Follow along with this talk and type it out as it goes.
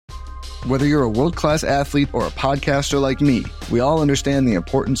Whether you're a world-class athlete or a podcaster like me, we all understand the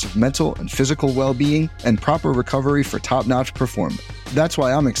importance of mental and physical well-being and proper recovery for top-notch performance. That's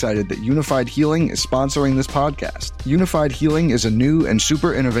why I'm excited that Unified Healing is sponsoring this podcast. Unified Healing is a new and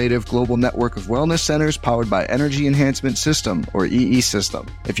super innovative global network of wellness centers powered by Energy Enhancement System, or EE System.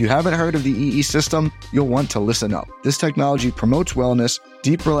 If you haven't heard of the EE System, you'll want to listen up. This technology promotes wellness,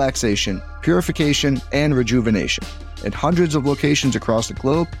 deep relaxation, purification, and rejuvenation. In hundreds of locations across the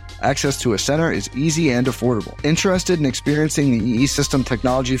globe, access to a center is easy and affordable. Interested in experiencing the EE System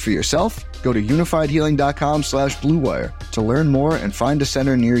technology for yourself? Go to unifiedhealing.com/bluewire to learn more and find a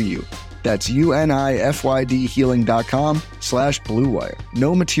center near you. That's unifydhealing.com/bluewire.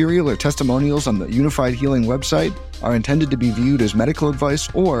 No material or testimonials on the Unified Healing website are intended to be viewed as medical advice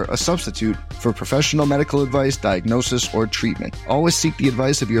or a substitute for professional medical advice, diagnosis, or treatment. Always seek the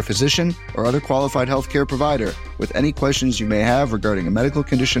advice of your physician or other qualified healthcare provider with any questions you may have regarding a medical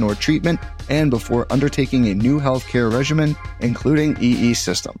condition or treatment and before undertaking a new healthcare regimen, including EE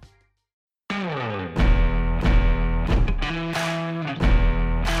System.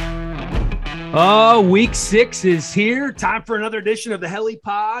 Week 6 is here. Time for another edition of the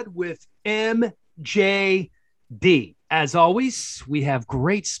HeliPod with MJD. As always, we have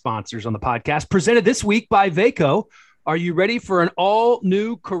great sponsors on the podcast, presented this week by Vaco. Are you ready for an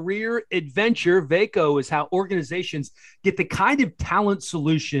all-new career adventure? Vaco is how organizations get the kind of talent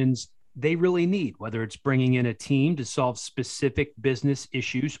solutions they really need, whether it's bringing in a team to solve specific business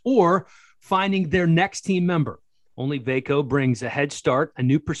issues or finding their next team member. Only Vaco brings a head start, a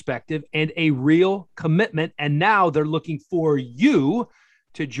new perspective, and a real commitment. And now they're looking for you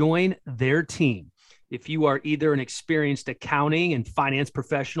to join their team. If you are either an experienced accounting and finance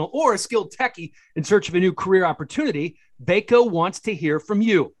professional or a skilled techie in search of a new career opportunity, Vaco wants to hear from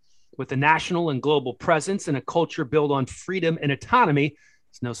you. With a national and global presence and a culture built on freedom and autonomy,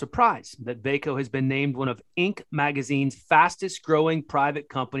 it's no surprise that Vaco has been named one of Inc. magazine's fastest growing private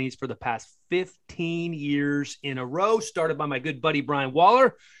companies for the past 15 years in a row, started by my good buddy Brian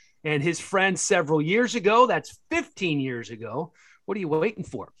Waller and his friends several years ago. That's 15 years ago. What are you waiting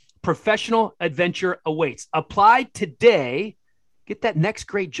for? Professional adventure awaits. Apply today. Get that next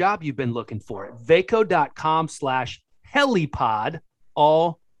great job you've been looking for at vaco.com/helipod,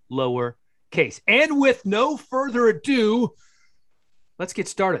 all lowercase. And with no further ado, let's get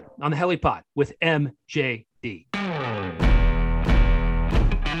started on the HeliPod with MJD.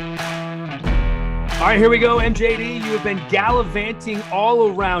 All right, here we go, MJD. You have been gallivanting all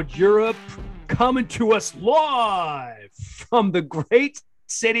around Europe, coming to us live from the great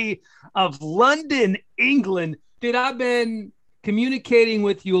city of London, England. Dude, I've been communicating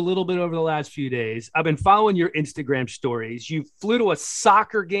with you a little bit over the last few days. I've been following your Instagram stories. You flew to a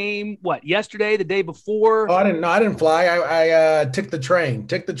soccer game, yesterday, the day before? Oh, I didn't fly. I took the train.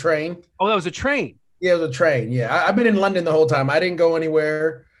 Oh, that was a train? Yeah, it was a train. Yeah, I've been in London the whole time. I didn't go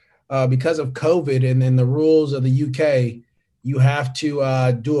anywhere because of COVID and the rules of the UK. You have to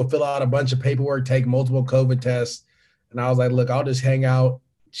fill out a bunch of paperwork, take multiple COVID tests. And I was like, look, I'll just hang out,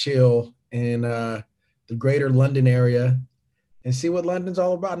 chill in the greater London area and see what London's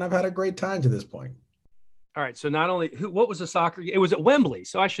all about. And I've had a great time to this point. All right. So not only what was the soccer? It was at Wembley.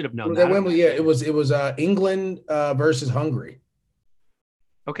 So I should have known it was that. At Wembley. Yeah. It was England versus Hungary.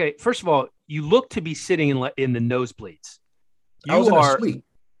 Okay. First of all, you look to be sitting in the nosebleeds. I was in a suite.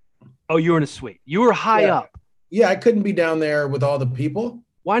 Oh, you were in a suite. You were high up. Yeah. I couldn't be down there with all the people.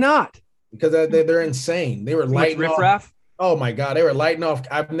 Why not? Because they're insane. They were lighting off. Oh my God. They were lighting off.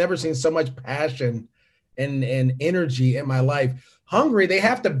 I've never seen so much passion and energy in my life. Hungary, they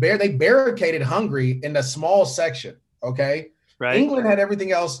barricaded Hungary in a small section. Okay. Right. England had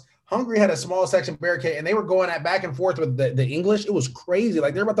everything else. Hungary had a small section barricade, and they were going back and forth with the English. It was crazy.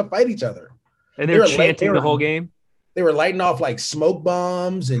 Like they're about to fight each other. And they were chanting the whole game. They were lighting off like smoke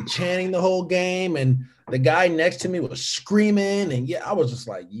bombs and chanting the whole game. And the guy next to me was screaming. And I was just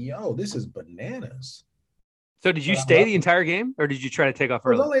like, yo, this is bananas. So did you stay the entire game, or did you try to take off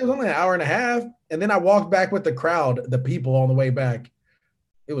early? It was only an hour and a half. And then I walked back with the crowd, the people on the way back.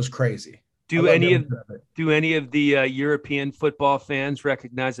 It was crazy. Do any of the European football fans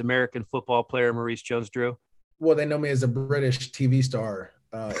recognize American football player Maurice Jones-Drew? Well, they know me as a British TV star,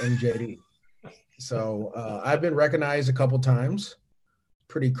 MJD. So I've been recognized a couple times.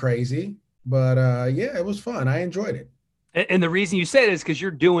 Pretty crazy. But, it was fun. I enjoyed it. And the reason you say it is because you're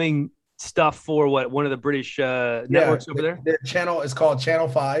doing stuff for one of the British networks over there? The channel is called Channel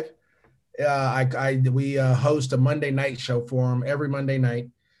 5. We host a Monday night show for them every Monday night.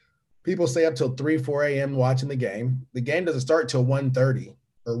 People stay up till 3, 4 a.m. watching the game. The game doesn't start till 1:30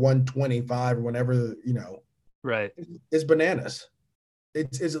 or 1:25 or whenever, Right. It's bananas.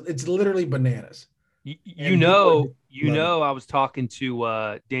 It's literally bananas. You know, I was talking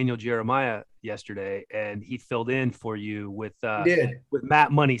to Daniel Jeremiah yesterday, and he filled in for you with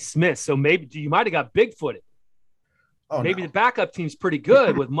Matt Money Smith. So maybe you might have got bigfooted. Oh, maybe no. the backup team's pretty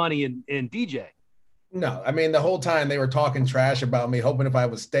good with Money and DJ. No, I mean, the whole time they were talking trash about me, hoping if I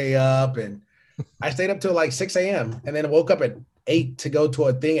would stay up, and I stayed up till like 6 a.m. and then woke up at 8 to go to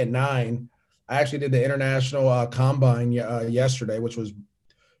a thing at 9. I actually did the international combine yesterday, which was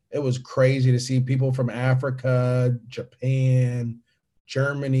crazy to see people from Africa, Japan,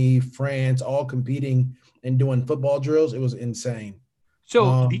 Germany, France, all competing and doing football drills. It was insane.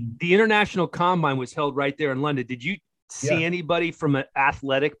 So the international combine was held right there in London. Did you see anybody from an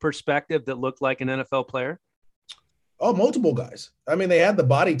athletic perspective that looked like an NFL player? Oh, multiple guys. I mean, they had the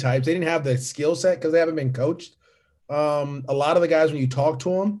body types. They didn't have the skill set because they haven't been coached. A lot of the guys, when you talk to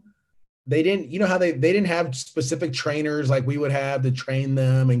them, they didn't, you know how they didn't have specific trainers like we would have to train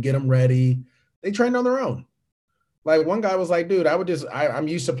them and get them ready. They trained on their own. Like one guy was like, dude, I'm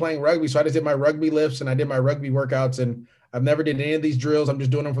used to playing rugby. So I just did my rugby lifts and I did my rugby workouts, and I've never did any of these drills. I'm just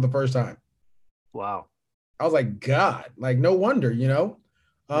doing them for the first time. Wow. I was like, God, like no wonder, you know?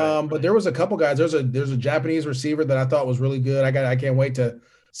 But there was a couple guys. There's a Japanese receiver that I thought was really good. I can't wait to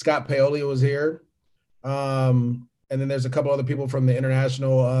Scott Paoli was here. And then there's a couple other people from the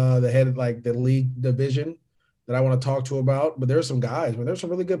international, the head of like the league division that I want to talk to about. But there's some guys, but there's some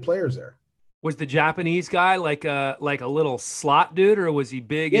really good players there. Was the Japanese guy like a little slot dude, or was he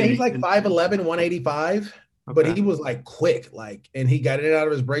big? Yeah, he's like 5'11", 185, but he was like quick, and he got in and out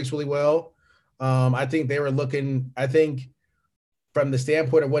of his breaks really well. I think they were looking, from the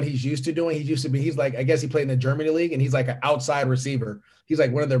standpoint of what he's used to doing, he's like, I guess he played in the Germany league, and he's like an outside receiver. He's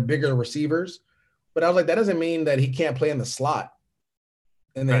like one of their bigger receivers. But I was like, that doesn't mean that he can't play in the slot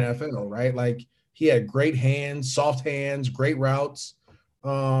in the NFL, right? Like he had great hands, soft hands, great routes.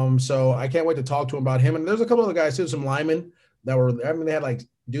 So I can't wait to talk to him about him. And there's a couple other guys too, some linemen they had like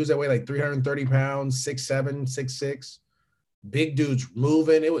dudes that weigh like 330 pounds, 6'7", 6'6", big dudes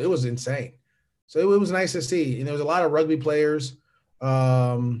moving. It was insane. So it was nice to see. And there was a lot of rugby players,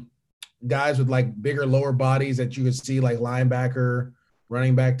 guys with like bigger lower bodies that you could see, like linebacker,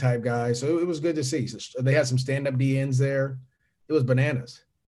 running back type guys. So it was good to see. So they had some stand-up DNs there. It was bananas.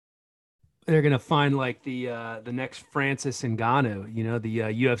 They're going to find like the next Francis Ngannou, you know, the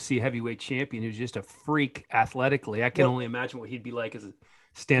UFC heavyweight champion, who's just a freak athletically. I can only imagine what he'd be like as a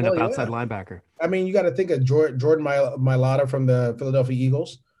stand-up outside linebacker. I mean, you got to think of Jordan Mailata from the Philadelphia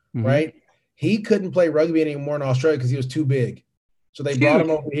Eagles, right? He couldn't play rugby anymore in Australia because he was too big. So they brought him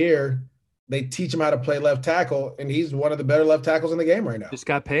over here. They teach him how to play left tackle, and he's one of the better left tackles in the game right now. Just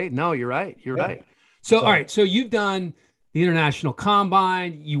got paid. No, you're right. You're right. So, all right. So you've done the international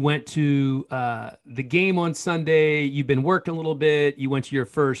combine. You went to the game on Sunday. You've been working a little bit. You went to your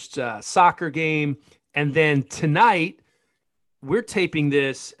first soccer game. And then tonight, we're taping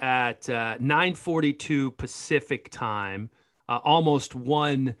this at 9:42 Pacific time, almost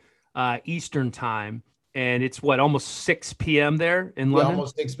 1 Eastern time. And it's almost 6 p.m. there in London?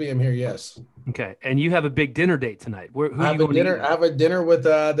 Almost 6 p.m. here, yes. Okay. And you have a big dinner date tonight. Who I have a dinner with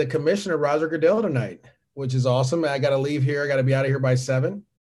the commissioner, Roger Goodell, tonight, which is awesome. I got to leave here. I got to be out of here by 7.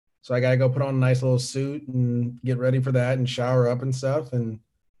 So I got to go put on a nice little suit and get ready for that and shower up and stuff. And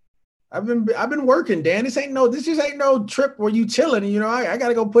I've been working, Dan. This just ain't no trip where you chilling. You know, I got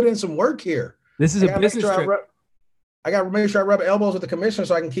to go put in some work here. This is a business trip. I got to make sure I rub elbows with the commissioner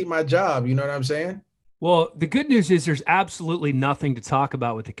so I can keep my job. You know what I'm saying? Well, the good news is there's absolutely nothing to talk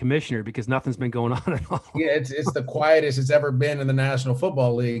about with the commissioner because nothing's been going on at all. Yeah, it's the quietest it's ever been in the National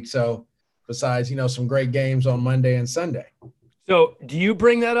Football League. So besides, some great games on Monday and Sunday. So do you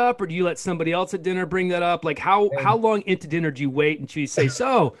bring that up, or do you let somebody else at dinner bring that up? Like how long into dinner do you wait until you say,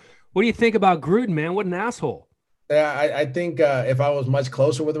 so what do you think about Gruden, man? What an asshole. Yeah, I think if I was much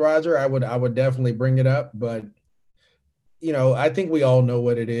closer with Roger, I would definitely bring it up. But I think we all know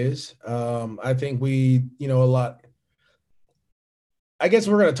what it is. I think we, a lot. I guess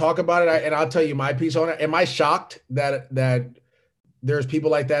we're going to talk about it, and I'll tell you my piece on it. Am I shocked that there's people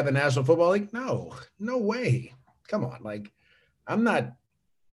like that in the National Football League? No way. Come on, like I'm not.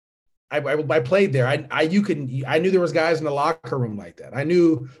 I played there. I knew there was guys in the locker room like that. I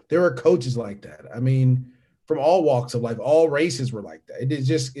knew there were coaches like that. I mean, from all walks of life, all races were like that. It's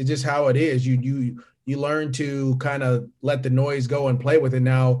just how it is. You learn to kind of let the noise go and play with it.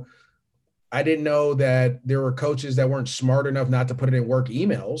 Now, I didn't know that there were coaches that weren't smart enough not to put it in work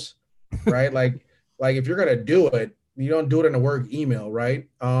emails, right? like if you're going to do it, you don't do it in a work email, right?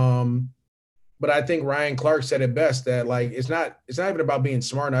 But I think Ryan Clark said it best that like it's not even about being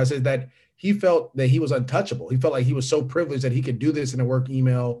smart enough. I said that he felt that he was untouchable. He felt like he was so privileged that he could do this in a work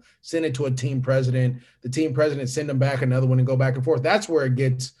email, send it to a team president, the team president send him back another one and go back and forth. That's where it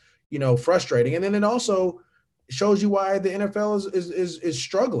gets, frustrating. And then it also shows you why the NFL is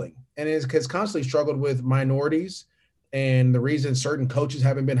struggling and has constantly struggled with minorities, and the reason certain coaches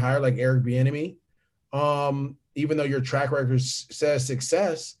haven't been hired, like Eric Bieniemy. Even though your track record says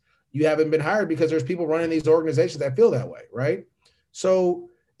success, you haven't been hired because there's people running these organizations that feel that way, right? So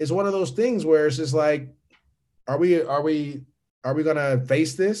it's one of those things where it's just like, are we going to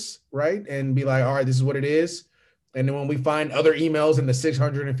face this, right? And be like, all right, this is what it is. And then when we find other emails in the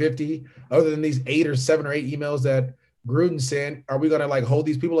 650, other than these 8 or 7 or 8 emails that Gruden sent, are we going to like hold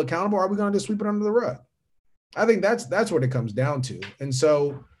these people accountable? Or are we going to just sweep it under the rug? I think that's what it comes down to. And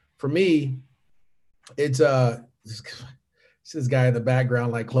so for me, it's this guy in the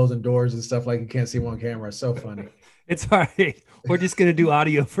background, like closing doors and stuff, like you can't see him on camera. It's so funny. It's all right. We're just going to do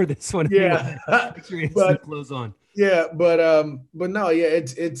audio for this one. Yeah. Anyway. Make sure you have clothes on. Yeah. But no, yeah,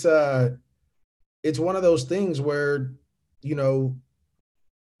 it's one of those things where,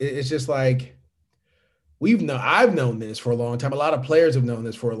 it's just like, I've known this for a long time. A lot of players have known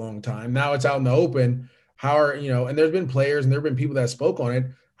this for a long time. Now it's out in the open. And there's been players and there've been people that spoke on it.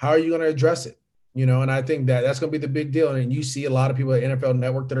 How are you going to address it? And I think that's going to be the big deal. And you see a lot of people at NFL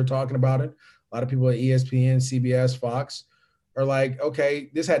Network that are talking about it. A lot of people at ESPN, CBS, Fox are like, okay,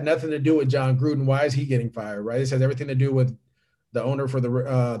 this had nothing to do with John Gruden. Why is he getting fired, right? This has everything to do with the owner for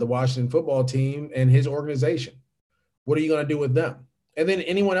the Washington football team and his organization. What are you going to do with them? And then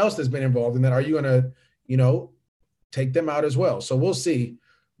anyone else that's been involved in that, are you going to, take them out as well? So we'll see.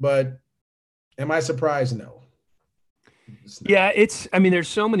 But am I surprised? No. Yeah, there's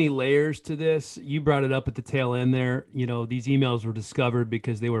so many layers to this. You brought it up at the tail end there. These emails were discovered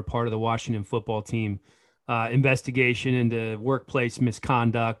because they were part of the Washington football team investigation into workplace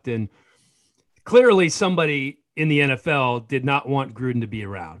misconduct. And clearly somebody in the NFL did not want Gruden to be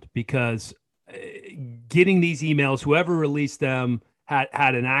around, because getting these emails, whoever released them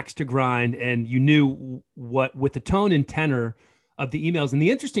had an axe to grind, and you knew what, with the tone and tenor of the emails. And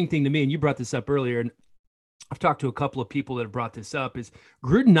the interesting thing to me, and you brought this up earlier, and I've talked to a couple of people that have brought this up, is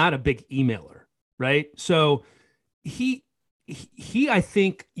Gruden not a big emailer, right? So he, I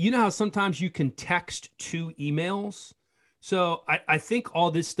think, how sometimes you can text 2 emails. So I think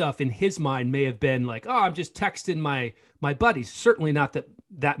all this stuff in his mind may have been like, oh, I'm just texting my buddies. Certainly not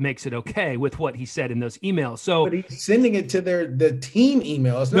that makes it okay with what he said in those emails. So, but he's sending it to the team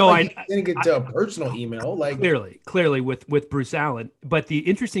email. It's not he's sending it to a personal email. Like clearly with Bruce Allen. But the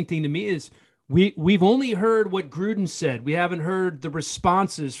interesting thing to me is, We've only heard what Gruden said. We haven't heard the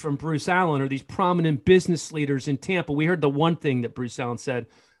responses from Bruce Allen or these prominent business leaders in Tampa. We heard the one thing that Bruce Allen said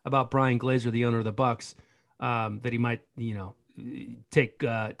about Brian Glazer, the owner of the Bucs, that he might, take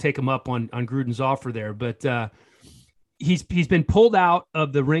him up on Gruden's offer there. But he's been pulled out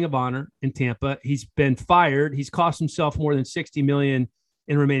of the Ring of Honor in Tampa. He's been fired. He's cost himself more than $60 million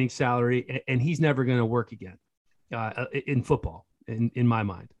in remaining salary, and he's never going to work again in football, in my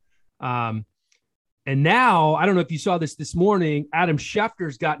mind. And now, I don't know if you saw this morning, Adam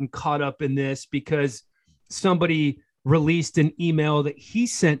Schefter's gotten caught up in this because somebody released an email that he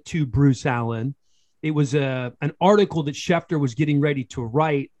sent to Bruce Allen. It was an article that Schefter was getting ready to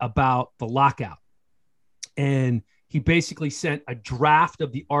write about the lockout. And he basically sent a draft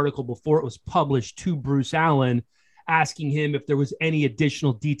of the article before it was published to Bruce Allen, asking him if there was any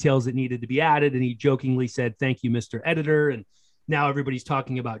additional details that needed to be added. And he jokingly said, "Thank you, Mr. Editor." And now everybody's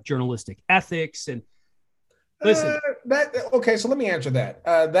talking about journalistic ethics. And listen, so let me answer that.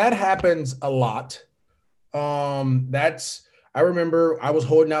 That happens a lot. I remember I was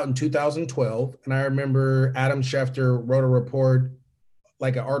holding out in 2012, and I remember Adam Schefter wrote a report,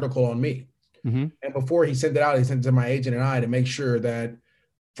 like an article on me. Mm-hmm. And before he sent it out, he sent it to my agent and I to make sure that,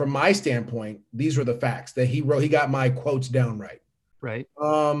 from my standpoint, these were the facts that he wrote. He got my quotes down right. Right.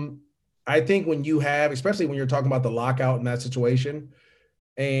 I think when you have, especially when you're talking about the lockout in that situation,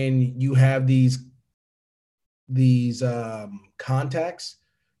 and you have these contacts,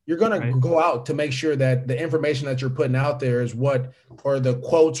 you're going to go out to make sure that the information that you're putting out there is or the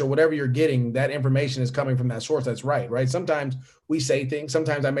quotes or whatever you're getting, that information is coming from that source that's right? Sometimes we say things,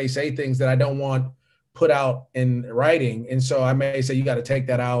 sometimes I may say things that I don't want put out in writing. And so I may say, you got to take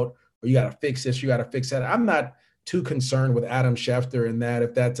that out, or you got to fix this, you got to fix that. I'm not too concerned with Adam Schefter in that,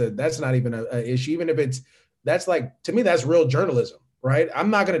 if that's not even a issue, even if that's like, to me, that's real journalism, right?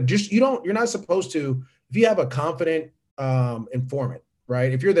 I'm not going to you're not supposed to, if you have a confident informant,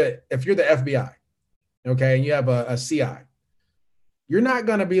 right? If you're the FBI, okay, and you have a CI, you're not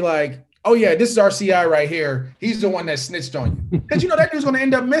going to be like, oh yeah, this is our CI right here. He's the one that snitched on you. Because that dude's going to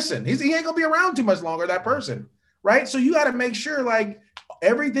end up missing. He ain't going to be around too much longer, that person. Right. So you got to make sure like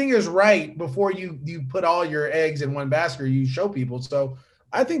everything is right before you put all your eggs in one basket, or you show people. So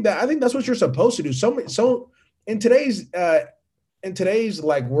I think that's what you're supposed to do. So in today's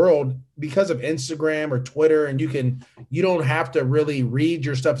like world, because of Instagram or Twitter, and you don't have to really read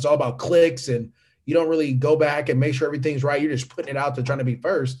your stuff. It's all about clicks, and you don't really go back and make sure everything's right. You're just putting it out there trying to be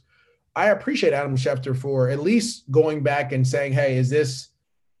first. I appreciate Adam Schefter for at least going back and saying, hey, is this,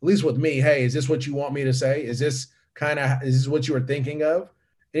 at least with me, hey, is this what you want me to say? Is this what you were thinking of?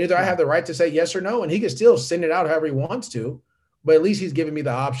 And either I have the right to say yes or no, and he can still send it out however he wants to, but at least he's giving me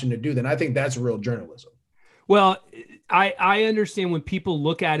the option to do that. And I think that's real journalism. Well, I understand when people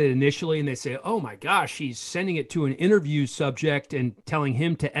look at it initially and they say, oh my gosh, he's sending it to an interview subject and telling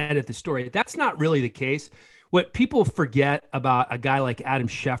him to edit the story. That's not really the case. What people forget about a guy like Adam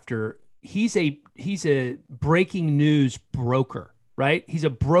Schefter, he's a breaking news broker, right? He's a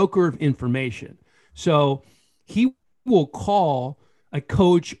broker of information. So he will call a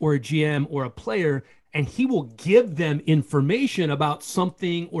coach or a GM or a player, and he will give them information about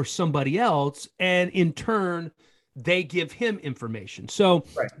something or somebody else. And in turn, they give him information. So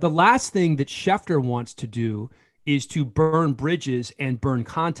The last thing that Schefter wants to do is to burn bridges and burn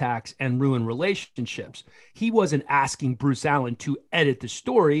contacts and ruin relationships. He wasn't asking Bruce Allen to edit the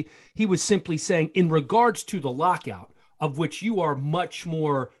story. He was simply saying, in regards to the lockout, of which you are much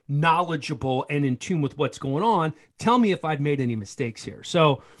more knowledgeable and in tune with what's going on, tell me if I've made any mistakes here.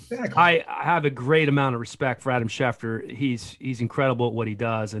 So exactly. I have a great amount of respect for Adam Schefter. He's incredible at what he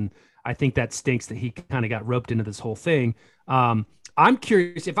does. And I think that stinks that he kind of got roped into this whole thing. I'm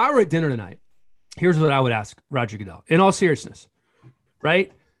curious, if I were at dinner tonight, here's what I would ask Roger Goodell, in all seriousness,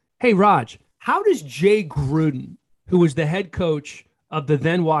 right? Hey, Raj, how does Jay Gruden, who was the head coach of the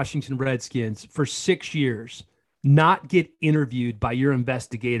then Washington Redskins for 6 years, not get interviewed by your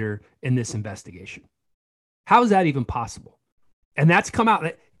investigator in this investigation? How is that even possible? And that's come out,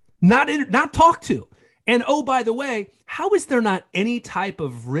 not talked to. And oh, by the way, how is there not any type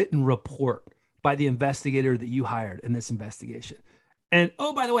of written report by the investigator that you hired in this investigation? And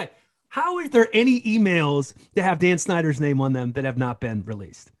oh, by the way, how is there any emails that have Dan Snyder's name on them that have not been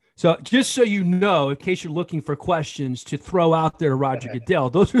released? So just so you know, in case you're looking for questions to throw out there to Roger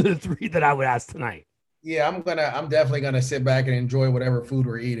Goodell, those are the three that I would ask tonight. Yeah, I'm definitely gonna sit back and enjoy whatever food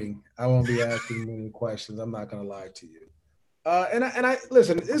we're eating. I won't be asking any questions. I'm not gonna lie to you. And I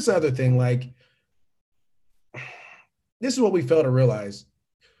listen. This other thing, like, this is what we fail to realize.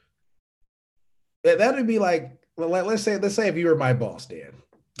 That would be like, let's say if you were my boss, Dan,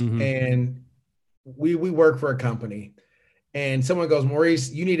 mm-hmm. and we work for a company, and someone goes,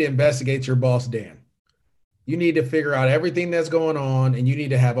 Maurice, you need to investigate your boss, Dan. You need to figure out everything that's going on, and you need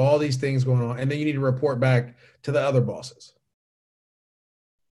to have all these things going on, and then you need to report back to the other bosses.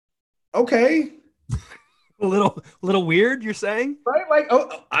 Okay. A little weird, you're saying? Right? Like,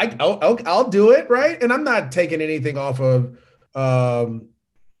 I'll do it, right? And I'm not taking anything off of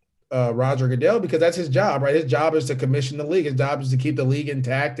Roger Goodell, because that's his job, right? His job is to commission the league. His job is to keep the league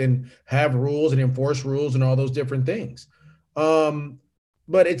intact and have rules and enforce rules and all those different things.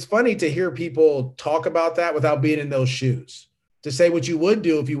 But it's funny to hear people talk about that without being in those shoes, to say what you would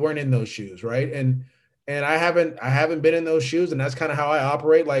do if you weren't in those shoes, right? And I haven't been in those shoes, and that's kind of how I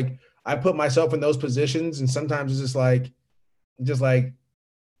operate. Like, I put myself in those positions, and sometimes it's just like,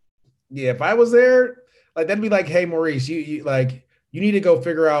 yeah, if I was there, like, that'd be like, hey, Maurice, you need to go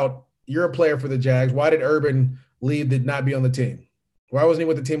figure out, you're a player for the Jags. Why did Urban leave, did not be on the team? Why wasn't he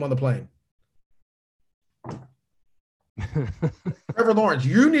with the team on the plane? Trevor Lawrence,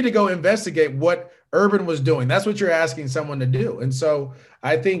 you need to go investigate what Urban was doing. That's what you're asking someone to do. And so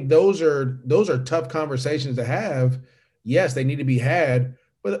I think those are tough conversations to have. Yes, they need to be had,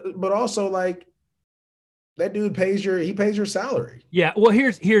 but also, like, that dude pays your salary. Yeah. Well,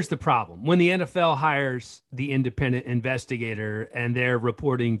 here's the problem. When the NFL hires the independent investigator and they're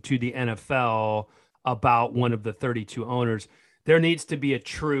reporting to the NFL about one of the 32 owners, there needs to be a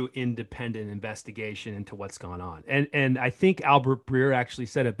true independent investigation into what's going on. And I think Albert Breer actually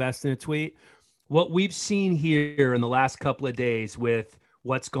said it best in a tweet. What we've seen here in the last couple of days with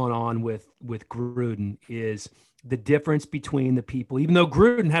what's going on with Gruden is the difference between the people, even though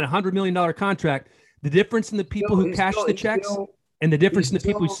Gruden had $100 million contract, the difference in the people who cashed the checks and the difference in the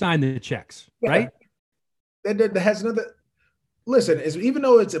people who signed the checks, right? That has another. Listen, even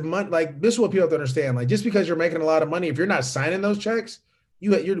though it's a month, like, this is what people have to understand. Like, just because you're making a lot of money, if you're not signing those checks,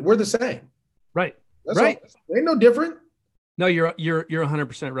 we're the same. Right. That's right. Ain't no different. No, you're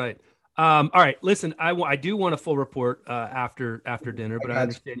 100% right. All right, listen, I do want a full report after dinner, but I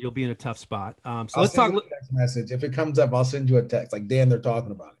understand you'll be in a tough spot. So let's talk. A text message. If it comes up, I'll send you a text. Like, Dan, they're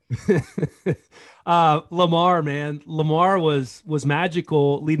talking about it. Lamar, man, Lamar was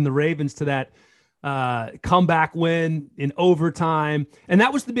magical, leading the Ravens to that comeback win in overtime, and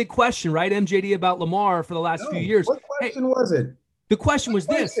that was the big question, right, MJD, about Lamar for the last few years. What question was it? The question was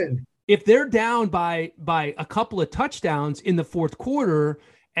this: if they're down by a couple of touchdowns in the fourth quarter,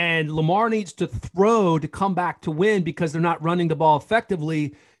 and Lamar needs to throw to come back to win because they're not running the ball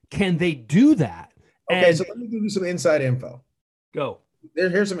effectively, can they do that? Okay, so let me give you some inside info. Go.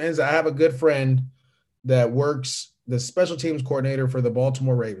 Here's some insight. I have a good friend that works the special teams coordinator for the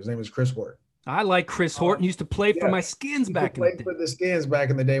Baltimore Ravens. His name is Chris Horton. I like Chris Horton. Used to play for my Skins back in the day. Played for the Skins back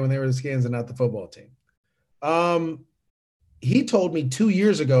in the day when they were the Skins and not the football team. He told me 2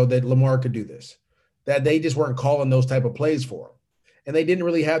 years ago that Lamar could do this, that they just weren't calling those type of plays for him. And they didn't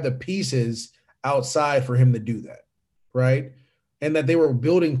really have the pieces outside for him to do that, right? And that they were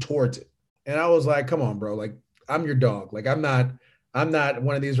building towards it. And I was like, come on, bro. Like, I'm your dog. Like, I'm not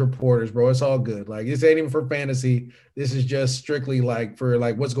one of these reporters, bro. It's all good. Like, this ain't even for fantasy. This is just strictly like for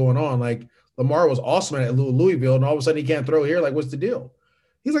like what's going on. Like, Lamar was awesome at Louisville, and all of a sudden he can't throw here. Like, what's the deal?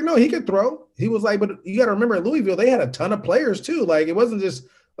 He's like, no, he could throw. He was like, but you got to remember at Louisville, they had a ton of players too. Like, it wasn't just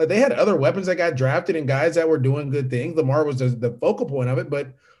like they had other weapons that got drafted and guys that were doing good things. Lamar was the focal point of it,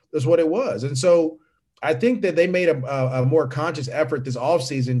 but that's what it was. And so I think that they made a more conscious effort this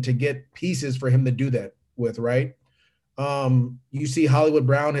offseason to get pieces for him to do that with, right? You see Hollywood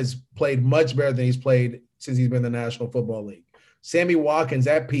Brown has played much better than he's played since he's been in the National Football League. Sammy Watkins,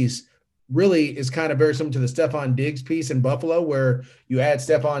 that piece really is kind of very similar to the Stephon Diggs piece in Buffalo, where you add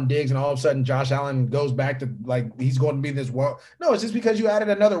Stephon Diggs and all of a sudden Josh Allen goes back to like he's going to be this world. No, it's just because you added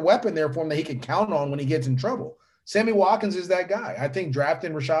another weapon there for him that he can count on when he gets in trouble. Sammy Watkins is that guy. I think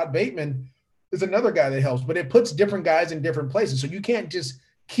drafting Rashad Bateman is another guy that helps, but it puts different guys in different places. So you can't just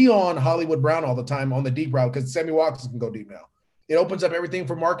key on Hollywood Brown all the time on the deep route because Sammy Watkins can go deep now. It opens up everything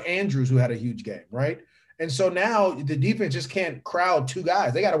for Mark Andrews, who had a huge game, right? And so now the defense just can't crowd two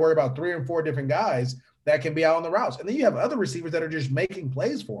guys. They got to worry about 3 or 4 different guys that can be out on the routes. And then you have other receivers that are just making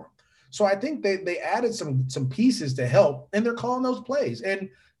plays for them. So I think they added some pieces to help, and they're calling those plays. And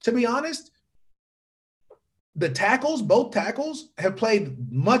to be honest, both tackles have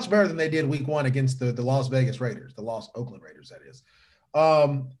played much better than they did week 1 against the Las Vegas Raiders, the Oakland Raiders, that is.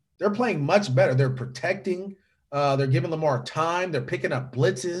 They're playing much better. They're protecting. They're giving Lamar time. They're picking up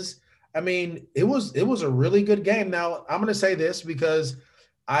blitzes. I mean, it was a really good game. Now, I'm going to say this because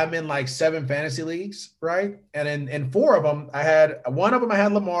I'm in like 7 fantasy leagues, right? And in 4 of them, I had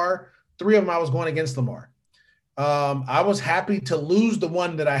Lamar. 3 of them I was going against Lamar. I was happy to lose the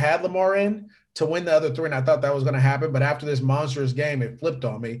one that I had Lamar in to win the other 3, and I thought that was going to happen. But after this monstrous game, it flipped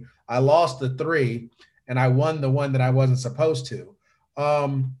on me. I lost the 3, and I won the one that I wasn't supposed to.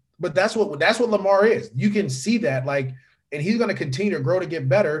 But that's what Lamar is. You can see that, like, and he's going to continue to grow to get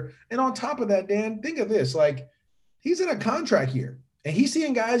better. And on top of that, Dan, think of this. Like, he's in a contract year, and he's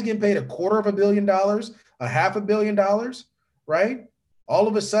seeing guys getting paid $250 million, $500 million, right? All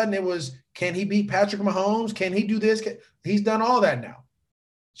of a sudden it was, can he beat Patrick Mahomes? Can he do this? He's done all that now.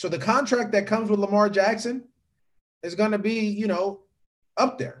 So the contract that comes with Lamar Jackson is going to be,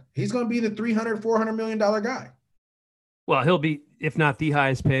 up there. He's going to be the $300, $400 million guy. Well, he'll be, if not the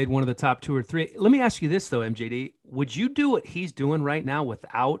highest paid, one of the top 2 or 3. Let me ask you this, though, MJD. Would you do what he's doing right now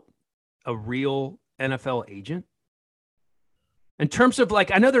without a real NFL agent? In terms of,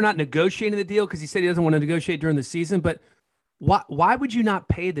 like, I know they're not negotiating the deal because he said he doesn't want to negotiate during the season, but why would you not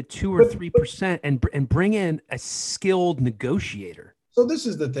pay the 2 or 3% and bring in a skilled negotiator? So this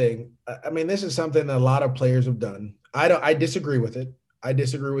is the thing. I mean, this is something that a lot of players have done. I disagree with it. I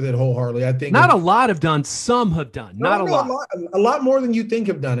disagree with it wholeheartely. I think not a lot have done. Some have done. Not a lot. A lot more than you think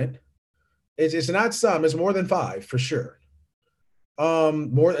have done it. It's not some. It's more than 5 for sure.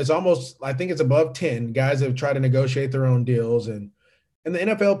 More. It's almost. I think it's above 10 guys that have tried to negotiate their own deals, and the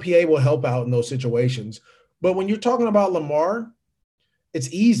NFLPA will help out in those situations. But when you're talking about Lamar,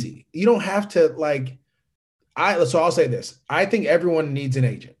 it's easy. You don't have to like. So I'll say this. I think everyone needs an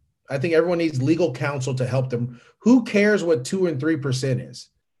agent. I think everyone needs legal counsel to help them. Who cares what 2 and 3% is?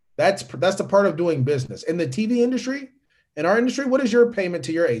 That's the part of doing business. In the TV industry, in our industry, what is your payment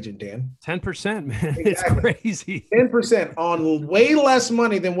to your agent, Dan? 10%, man. Exactly. It's crazy. 10% on way less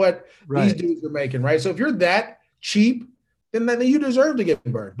money than what these dudes are making, right? So if you're that cheap, then you deserve to get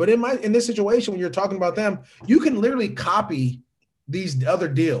burned. But in this situation, when you're talking about them, you can literally copy these other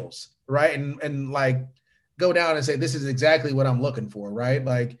deals, right? And like go down and say, this is exactly what I'm looking for, right?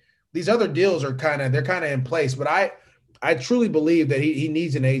 Like, these other deals are kind of in place, but I truly believe that he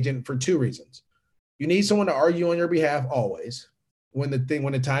needs an agent for two reasons. You need someone to argue on your behalf always when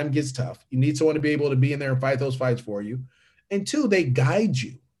the time gets tough. You need someone to be able to be in there and fight those fights for you. And two, they guide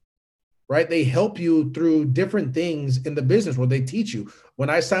you, right? They help you through different things in the business where they teach you. When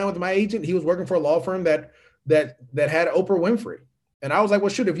I signed with my agent, he was working for a law firm that had Oprah Winfrey. And I was like, well,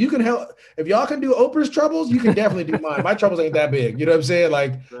 shoot, if y'all can do Oprah's troubles, you can definitely do mine. My troubles ain't that big. You know what I'm saying?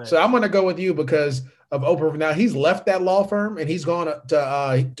 Like, right. So I'm going to go with you because of Oprah. Now he's left that law firm and he's gone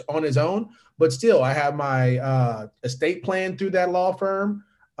to on his own, but still I have my estate plan through that law firm.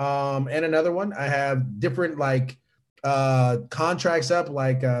 And another one, I have different contracts up,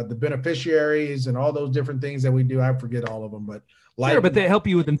 the beneficiaries and all those different things that we do. I forget all of them, but sure, but they help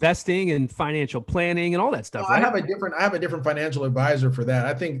you with investing and financial planning and all that stuff. Right? I have a different financial advisor for that.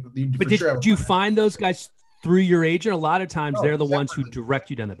 I think. But did you find those guys through your agent? A lot of times they're the ones who direct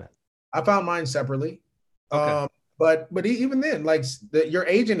you down the path. I found mine separately. Okay. But even then, your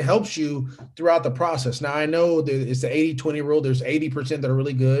agent helps you throughout the process. Now I know that it's the 80-20 rule. There's 80% that are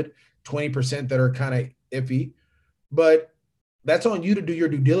really good, 20% that are kind of iffy, but that's on you to do your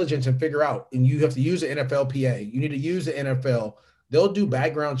due diligence and figure out. And you have to use the NFLPA. You need to use the NFL. They'll do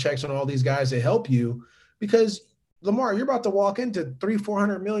background checks on all these guys to help you because Lamar, you're about to walk into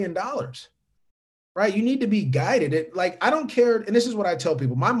 $300-400 million, right? You need to be guided. I don't care. And this is what I tell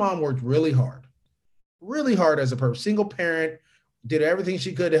people. My mom worked really hard as a person, single parent, did everything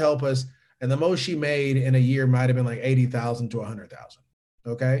she could to help us. And the most she made in a year might've been like 80,000 to 100,000.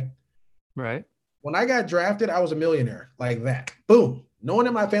 Okay. Right. When I got drafted, I was a millionaire like that. Boom. No one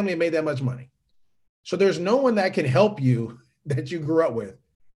in my family made that much money. So there's no one that can help you that you grew up with,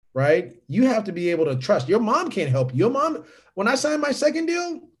 right? You have to be able to trust. Your mom can't help you. Your mom, when I signed my second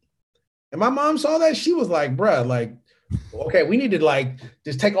deal and my mom saw that, she was like, bruh, okay, we need to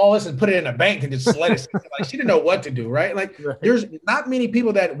just take all this and put it in a bank and just let it. She didn't know what to do, right? Right. There's not many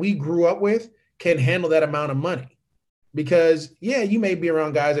people that we grew up with can handle that amount of money. Because, you may be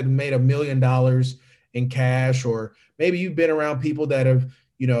around guys that have made $1 million in cash, or maybe you've been around people that have,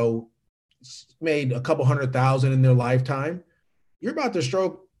 made a couple 100,000 in their lifetime. You're about to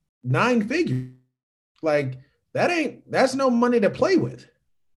stroke 9 figures. That's no money to play with.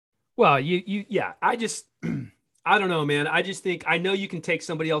 Well, I don't know, man. I just think, I know you can take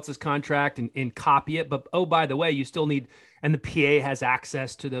somebody else's contract and copy it, but by the way, you still need, and the PA has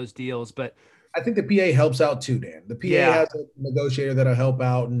access to those deals, but I think the PA helps out too, Dan. The PA has a negotiator that'll help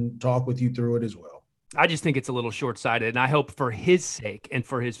out and talk with you through it as well. I just think it's a little short-sighted, and I hope for his sake and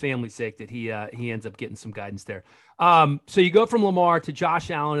for his family's sake that he ends up getting some guidance there. So you go from Lamar to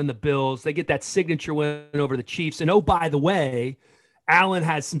Josh Allen and the Bills. They get that signature win over the Chiefs. And by the way, Allen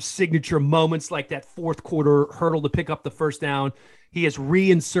has some signature moments like that fourth quarter hurdle to pick up the first down. He has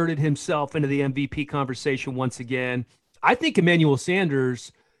reinserted himself into the MVP conversation once again. I think Emmanuel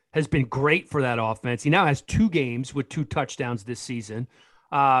Sanders has been great for that offense. He now has 2 games with 2 touchdowns this season.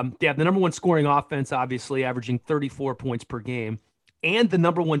 They have the number 1 scoring offense, obviously, averaging 34 points per game, and the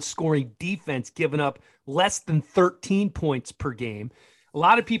number 1 scoring defense, giving up less than 13 points per game. A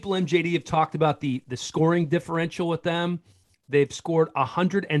lot of people, MJD, have talked about the scoring differential with them. They've scored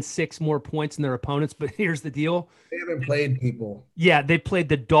 106 more points than their opponents, but here's the deal. They haven't played people. Yeah, they played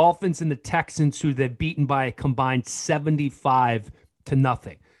the Dolphins and the Texans, who they've beaten by a combined 75-0.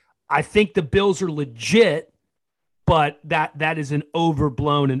 I think the Bills are legit, but that is an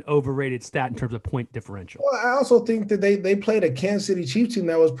overblown and overrated stat in terms of point differential. Well, I also think that they played a Kansas City Chiefs team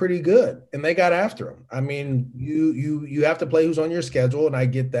that was pretty good, and they got after them. I mean, you have to play who's on your schedule, and I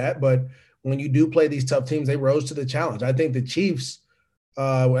get that, but when you do play these tough teams, they rose to the challenge. I think the Chiefs,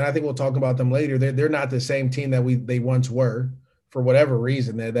 and I think we'll talk about them later, they're not the same team that they once were for whatever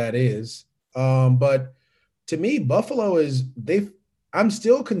reason that is. But to me, Buffalo I'm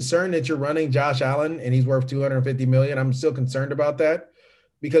still concerned that you're running Josh Allen and he's worth $250 million. I'm still concerned about that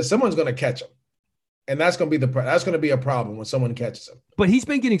because someone's going to catch him. And that's going to be a problem when someone catches him. But he's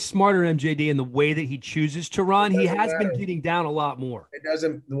been getting smarter, MJD, in the way that he chooses to run. He has been getting down a lot more. It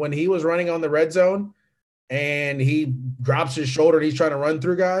doesn't. When he was running on the red zone and he drops his shoulder and he's trying to run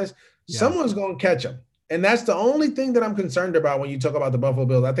through guys, someone's going to catch him. And that's the only thing that I'm concerned about when you talk about the Buffalo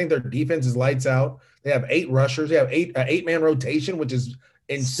Bills. I think their defense is lights out. They have 8 rushers. They have an 8-man rotation, which is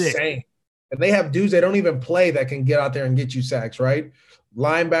insane. Sick. And they have dudes that don't even play that can get out there and get you sacks, right?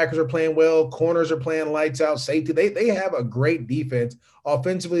 Linebackers are playing well. Corners are playing lights out. Safety. They have a great defense.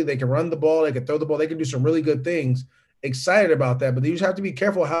 Offensively, they can run the ball. They can throw the ball. They can do some really good things. Excited about that. But you just have to be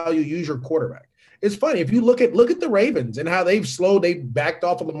careful how you use your quarterback. It's funny. If you look at the Ravens and how they've backed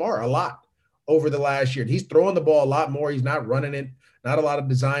off of Lamar a lot over the last year. He's throwing the ball a lot more. He's not running it. Not a lot of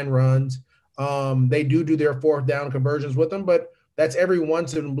design runs. They do their fourth down conversions with them, but that's every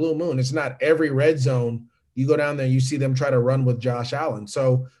once in a blue moon. It's not every red zone. You go down there, you see them try to run with Josh Allen.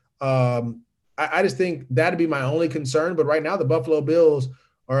 So I just think that'd be my only concern. But right now, the Buffalo Bills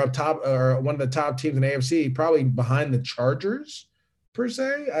are up top, or one of the top teams in the AFC, probably behind the Chargers per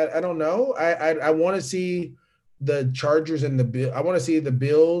se. I don't know. I want to see the Chargers and I want to see the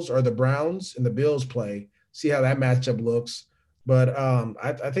Bills or the Browns and the Bills play, see how that matchup looks. But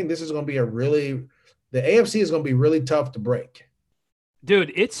I think this is going to be the AFC is going to be really tough to break.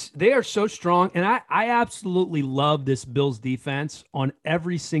 Dude, they are so strong, and I absolutely love this Bills defense on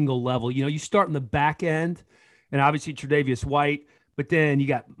every single level. You know, you start in the back end, and obviously Tre'Davious White, but then you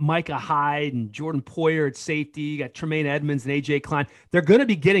got Micah Hyde and Jordan Poyer at safety. You got Tremaine Edmonds and A.J. Klein. They're going to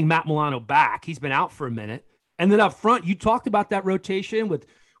be getting Matt Milano back. He's been out for a minute. And then up front, you talked about that rotation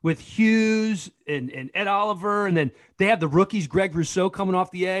with Hughes and Ed Oliver, and then they have the rookies, Greg Rousseau coming off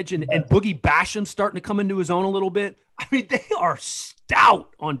the edge, and Boogie Basham starting to come into his own a little bit. I mean, they are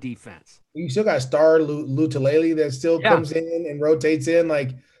stout on defense. You still got Star Lutulele that still comes in and rotates in.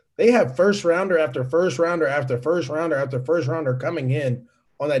 Like, they have first rounder after first rounder after first rounder after first rounder coming in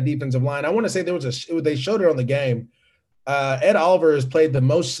on that defensive line. I want to say they showed it on the game. Ed Oliver has played the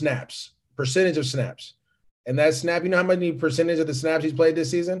most snaps, percentage of snaps. And that snap, you know how many percentage of the snaps he's played this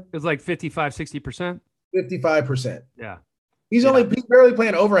season? It's like 55, 60%. 55%. Yeah. He's barely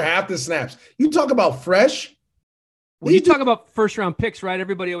playing over half the snaps. You talk about fresh. When you talk about first-round picks, right?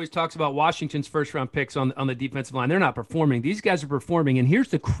 Everybody always talks about Washington's first-round picks on the defensive line. They're not performing. These guys are performing. And here's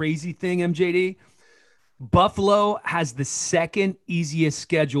the crazy thing, MJD. Buffalo has the second easiest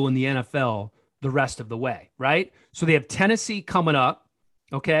schedule in the NFL the rest of the way, right? So they have Tennessee coming up,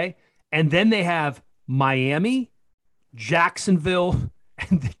 okay? And then they have Miami, Jacksonville,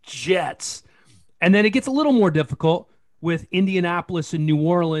 and the Jets. And then it gets a little more difficult with Indianapolis and New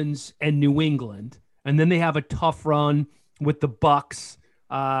Orleans and New England. And then they have a tough run with the Bucks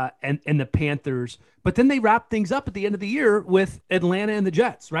and the Panthers. But then they wrap things up at the end of the year with Atlanta and the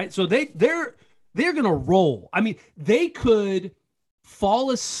Jets, right? So they're going to roll. I mean, they could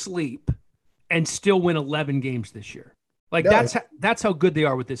fall asleep and still win 11 games this year. Like, that's how good they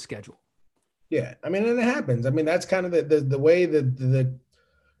are with this schedule. Yeah, I mean, and it happens. I mean, that's kind of the way that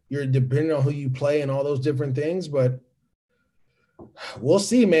you're depending on who you play and all those different things, but we'll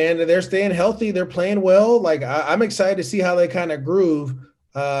see, man. They're staying healthy. They're playing well. Like, I'm excited to see how they kind of groove.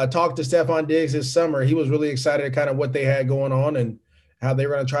 Talked to Stephon Diggs this summer. He was really excited at kind of what they had going on and how they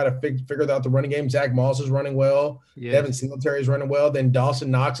were going to try to figure out the running game. Zach Moss is running well. Yeah. Devin Singletary is running well. Then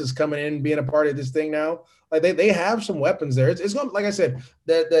Dawson Knox is coming in and being a part of this thing now. Like, they have some weapons there. It's going, like I said,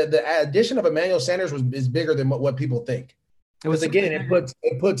 the addition of Emmanuel Sanders is bigger than what people think. Because again,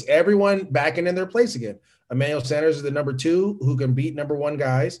 it puts everyone back in their place again. Emmanuel Sanders is the number 2 who can beat number 1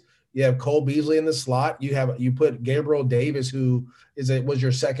 guys. You have Cole Beasley in the slot. You put Gabriel Davis, who was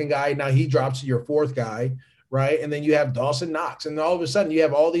your second guy. Now he drops to your 4th guy, right? And then you have Dawson Knox. And all of a sudden you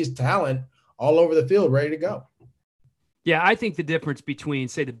have all these talent all over the field ready to go. Yeah, I think the difference between,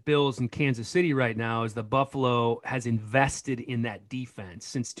 say, the Bills and Kansas City right now is the Buffalo has invested in that defense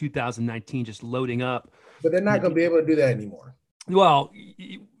since 2019, just loading up. But they're not going to be able to do that anymore. Well,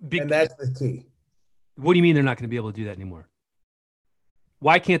 and that's the key. What do you mean they're not going to be able to do that anymore?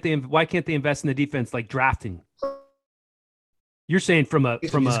 Why can't they invest in the defense, like drafting? You're saying from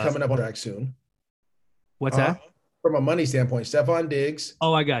he's coming up on track soon. What's that? From a money standpoint, Stephon Diggs.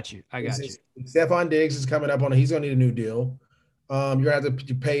 Oh, I got you. Stephon Diggs is coming up on. He's going to need a new deal. You're going to have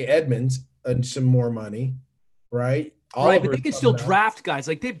to pay Edmonds some more money, right? Right, but they can still draft guys.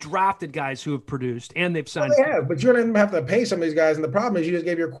 Like, they've drafted guys who have produced and they've signed. Well, they have, but you're going to have to pay some of these guys. And the problem is you just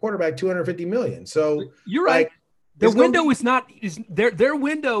gave your quarterback $250 million. So you're right. Their window their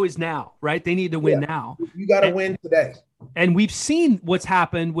window is now, right? They need to win now. You got to win today. And we've seen what's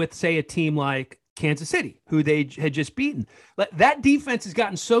happened with, say, a team like Kansas City, who they had just beaten. That defense has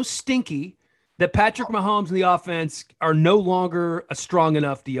gotten so stinky that Patrick Mahomes and the offense are no longer a strong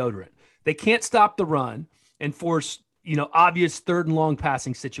enough deodorant. They can't stop the run and force, obvious 3rd and long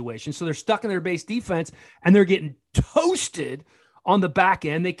passing situations. So they're stuck in their base defense and they're getting toasted on the back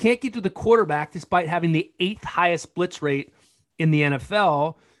end. They can't get to the quarterback despite having the 8th highest blitz rate in the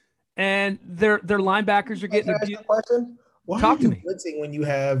NFL. And their linebackers are getting abused. Question? Why are you blitzing when you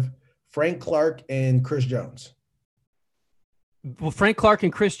have Frank Clark and Chris Jones? Well, Frank Clark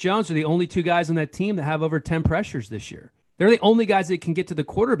and Chris Jones are the only 2 guys on that team that have over 10 pressures this year. They're the only guys that can get to the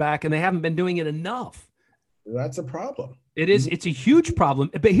quarterback, and they haven't been doing it enough. That's a problem. It is. It's a huge problem.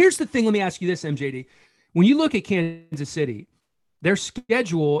 But here's the thing. Let me ask you this, MJD. When you look at Kansas City, their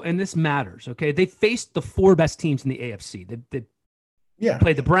schedule, and this matters, okay? They faced the 4 best teams in the AFC. Yeah.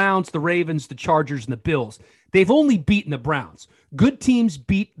 Play the Browns, the Ravens, the Chargers, and the Bills. They've only beaten the Browns. Good teams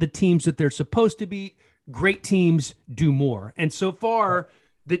beat the teams that they're supposed to beat. Great teams do more. And so far,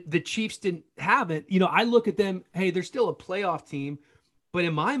 the Chiefs didn't have it. I look at them, hey, they're still a playoff team. But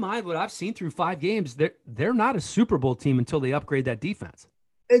in my mind, what I've seen through 5 games, they're not a Super Bowl team until they upgrade that defense.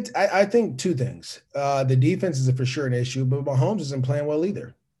 I think 2 things. The defense is for sure an issue, but Mahomes isn't playing well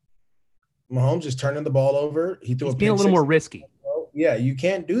either. Mahomes is turning the ball over. He's being a little more risky. Yeah, you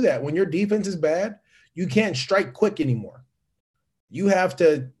can't do that. When your defense is bad, you can't strike quick anymore. You have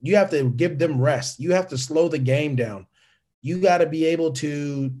to give them rest. You have to slow the game down. You got to be able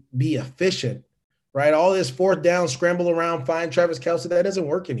to be efficient, right? All this 4th down, scramble around, find Travis Kelce, that doesn't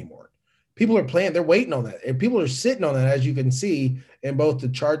work anymore. People are playing, they're waiting on that. And people are sitting on that, as you can see in both the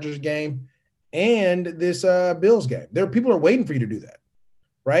Chargers game and this Bills game. People are waiting for you to do that,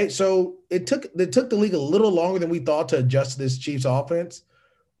 right? So it took the league a little longer than we thought to adjust to this Chiefs offense,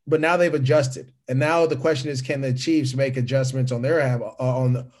 but now they've adjusted. And now the question is, can the Chiefs make adjustments on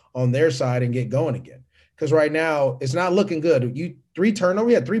their side and get going again? Because right now it's not looking good. 3 turnovers,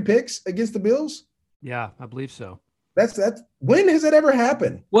 we had 3 picks against the Bills. Yeah, I believe so. That's when has that ever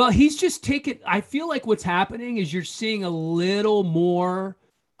happened? Well, he's just taken. I feel like what's happening is you're seeing a little more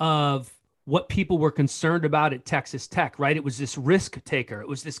of what people were concerned about at Texas Tech, right? It was this risk taker. It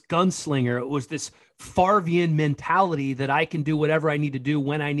was this gunslinger. It was this Favrean mentality that I can do whatever I need to do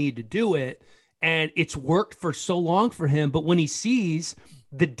when I need to do it. And it's worked for so long for him. But when he sees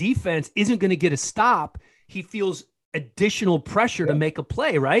the defense isn't going to get a stop, he feels additional pressure to make a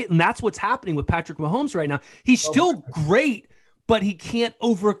play, right? And that's what's happening with Patrick Mahomes right now. He's still great, but he can't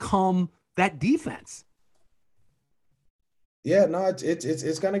overcome that defense. Yeah, no,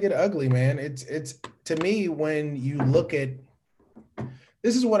 it's gonna get ugly, man. It's to me, when you look at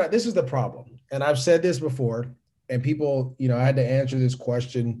this is the problem, and I've said this before, and people, I had to answer this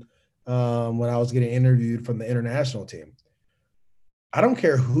question when I was getting interviewed from the international team. I don't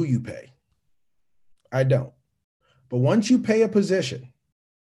care who you pay, I don't. But once you pay a position,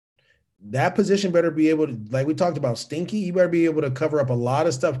 that position better be able to, like we talked about, Stinky, you better be able to cover up a lot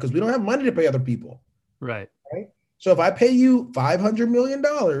of stuff because we don't have money to pay other people. Right. So if I pay you $500 million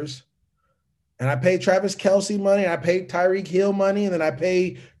and I pay Travis Kelce money, and I pay Tyreek Hill money, and then I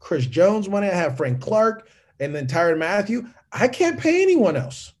pay Chris Jones money, I have Frank Clark and then Tyrann Mathieu, I can't pay anyone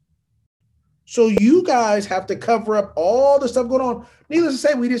else. So you guys have to cover up all the stuff going on. Needless to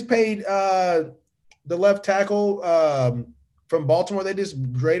say, we just paid the left tackle from Baltimore they just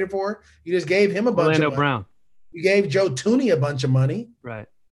traded for. You just gave him a bunch of money. Brown. You gave Joe Thuney a bunch of money. Right.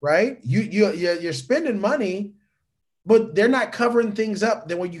 You're spending money, but they're not covering things up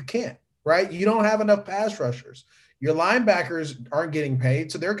then when you can't, right? You don't have enough pass rushers. Your linebackers aren't getting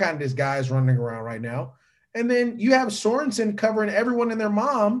paid, so they're kind of just guys running around right now. And then you have Sorensen covering everyone and their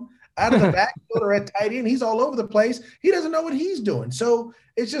mom out of the backfield or at tight end. He's all over the place. He doesn't know what he's doing. So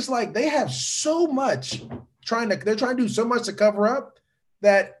it's just like they have so much they're trying to do so much to cover up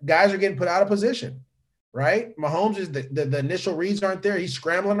that guys are getting put out of position, right? Mahomes is the initial reads aren't there. He's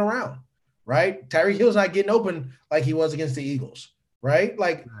scrambling around, right? Tyreek Hill's not getting open like he was against the Eagles, right?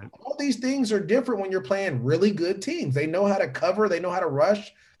 Like all these things are different when you're playing really good teams. They know how to cover. They know how to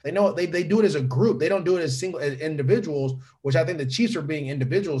rush. They know they do it as a group. They don't do it as individuals, which I think the Chiefs are being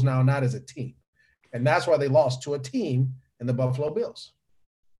individuals now, not as a team. And that's why they lost to a team in the Buffalo Bills.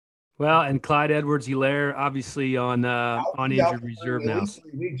 Well, and Clyde Edwards-Helaire obviously on injured reserve now.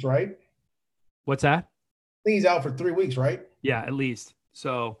 3 weeks, right? What's that? I think he's out for 3 weeks, right? Yeah, at least.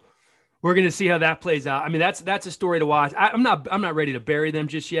 So we're going to see how that plays out. I mean, that's a story to watch. I'm not ready to bury them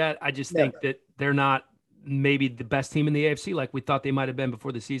just yet. I just think that they're not maybe the best team in the AFC like we thought they might have been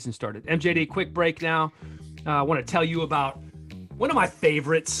before the season started. MJD, quick break now. I want to tell you about one of my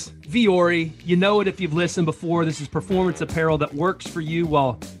favorites, Vuori. You know it if you've listened before. This is performance apparel that works for you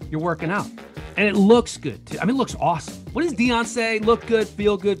while you're working out. And it looks good, too. I mean, it looks awesome. What does Deion say? Look good,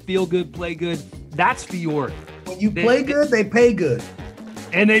 feel good, play good. That's Vuori. When you play good, they pay good.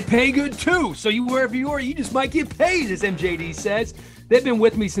 And they pay good, too. So you wear Vuori, you just might get paid, as MJD says. They've been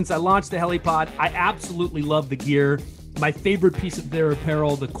with me since I launched the HeliPod. I absolutely love the gear. My favorite piece of their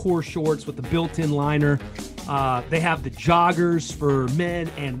apparel, the core shorts with the built-in liner. They have the joggers for men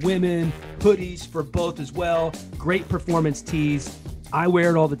and women, hoodies for both as well. Great performance tees. I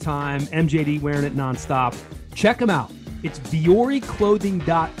wear it all the time. MJD wearing it nonstop. Check them out. It's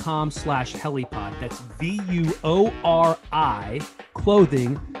VuoriClothing.com/HeliPod. That's VUORI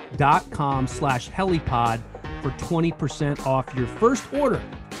clothing.com/HeliPod for 20% off your first order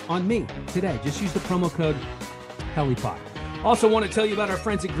on me today. Just use the promo code HeliPod. Also want to tell you about our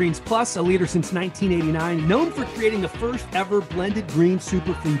friends at Greens Plus, a leader since 1989, known for creating the first ever blended green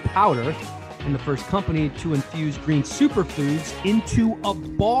superfood powder and the first company to infuse green superfoods into a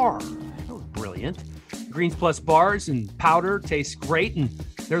bar. That was brilliant. Greens Plus bars and powder taste great, and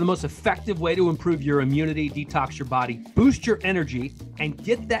they're the most effective way to improve your immunity, detox your body, boost your energy, and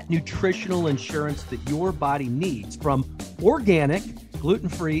get that nutritional insurance that your body needs from organic,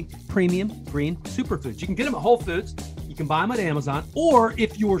 gluten-free, premium green superfoods. You can get them at Whole Foods. You can buy them at Amazon. Or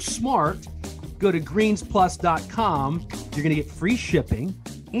if you're smart, go to greensplus.com. You're going to get free shipping,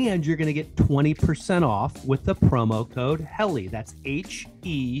 and you're going to get 20% off with the promo code HELLIE. That's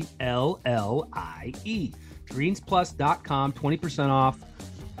HELLIE. Greensplus.com, 20% off.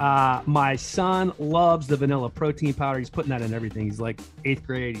 My son loves the vanilla protein powder. He's putting that in everything. He's like 8th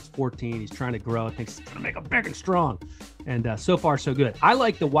grade. He's 14. He's trying to grow. I think he's going to make him big and strong. And so far, so good. I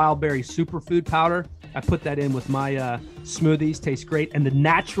like the Wild Berry Superfood Powder. I put that in with my smoothies. Tastes great. And the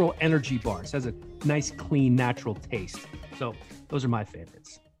Natural Energy Bars has a nice, clean, natural taste. So those are my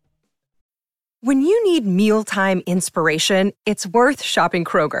favorites. When you need mealtime inspiration, it's worth shopping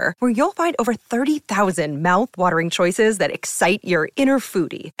Kroger, where you'll find over 30,000 mouth-watering choices that excite your inner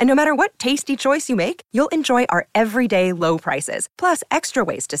foodie. And no matter what tasty choice you make, you'll enjoy our everyday low prices, plus extra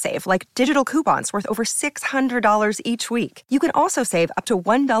ways to save, like digital coupons worth over $600 each week. You can also save up to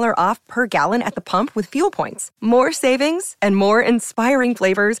 $1 off per gallon at the pump with fuel points. More savings and more inspiring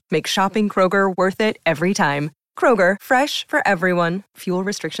flavors make shopping Kroger worth it every time. Kroger, fresh for everyone. Fuel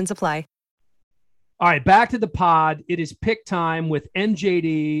restrictions apply. All right, back to the pod. It is pick time with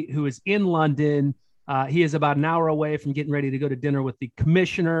MJD, who is in London. He is about an hour away from getting ready to go to dinner with the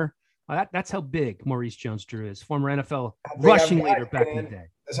commissioner. That's how big Maurice Jones-Drew is, former NFL rushing leader back in the day.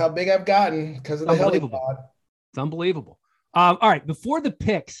 That's how big I've gotten because of the Helly Pod. It's unbelievable. All right, before the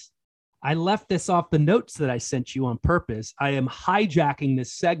picks, I left this off the notes that I sent you on purpose. I am hijacking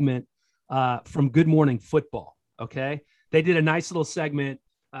this segment from Good Morning Football, okay? They did a nice little segment.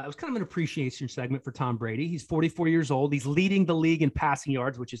 It was kind of an appreciation segment for Tom Brady. He's 44 years old. He's leading the league in passing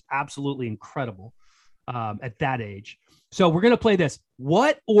yards, which is absolutely incredible at that age. So we're going to play this.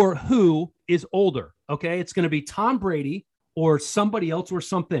 What or who is older? Okay. It's going to be Tom Brady or somebody else or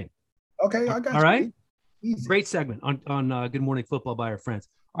something. Okay. I got All you. right. Easy. Great segment on Good Morning Football by our friends.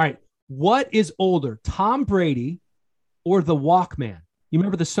 All right. What is older, Tom Brady or the Walkman? You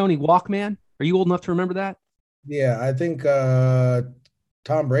remember the Sony Walkman? Are you old enough to remember that? Yeah. I think,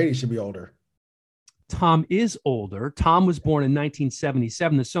 Tom Brady should be older. Tom is older. Tom was born in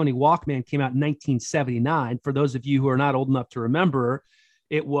 1977. The Sony Walkman came out in 1979. For those of you who are not old enough to remember,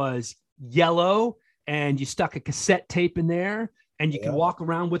 it was yellow and you stuck a cassette tape in there and you could walk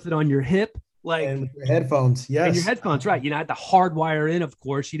around with it on your hip. And your headphones. Yes. And your headphones, right. You know, had the hardwire in, of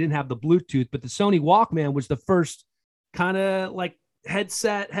course. You didn't have the Bluetooth, but the Sony Walkman was the first kind of like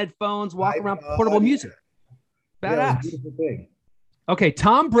headset, headphones, walk around, portable music. Badass. Yeah, beautiful thing. Okay,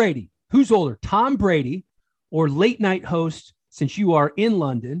 Tom Brady. Who's older, Tom Brady or late night host, since you are in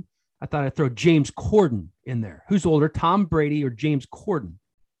London? I thought I'd throw James Corden in there. Who's older, Tom Brady or James Corden?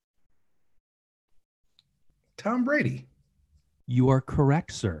 Tom Brady. You are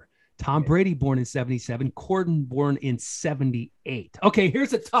correct, sir. Tom Brady born in 77, Corden born in 78. Okay,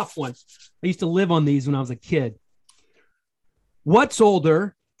 here's a tough one. I used to live on these when I was a kid. What's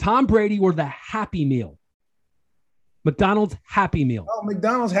older, Tom Brady or the Happy Meal? McDonald's Happy Meal. Oh,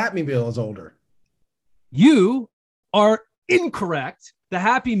 McDonald's Happy Meal is older. You are incorrect. The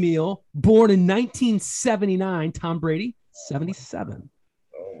Happy Meal, born in 1979. Tom Brady, 77.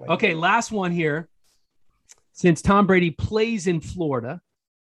 Okay, last one here. Since Tom Brady plays in Florida,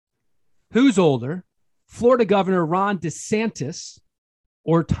 who's older, Florida Governor Ron DeSantis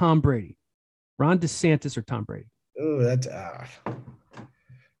or Tom Brady? Ron DeSantis or Tom Brady? Oh, that's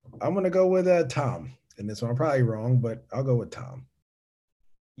I'm going to go with Tom. And this one I'm probably wrong, but I'll go with Tom.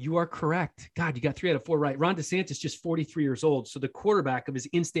 You are correct. God, you got 3 out of 4 right. Ron DeSantis just 43 years old. So the quarterback of his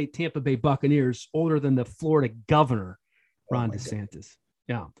in-state Tampa Bay Buccaneers, older than the Florida governor, Ron DeSantis. God.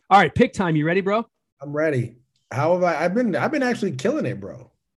 Yeah. All right, pick time. You ready, bro? I'm ready. How have I've been actually killing it,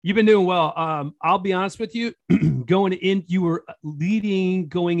 bro. You've been doing well. I'll be honest with you. You were leading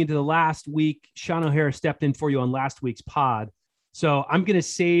going into the last week. Sean O'Hara stepped in for you on last week's pod. So I'm going to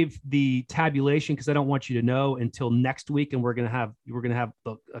save the tabulation because I don't want you to know until next week, and we're going to have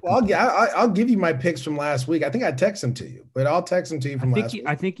I'll give you my picks from last week. I think I text them to you, but I'll text them to you from last week.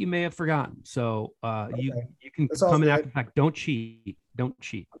 I think you may have forgotten. So you can come in after the fact. Don't cheat. Don't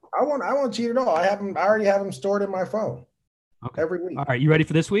cheat. I won't cheat at all. I already have them stored in my phone. Okay. Every week. All right, you ready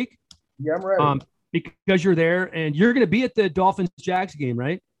for this week? Yeah, I'm ready. Because you're there and you're going to be at the Dolphins-Jags game,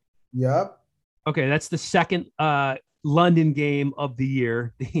 right? Yep. Okay, that's the second London game of the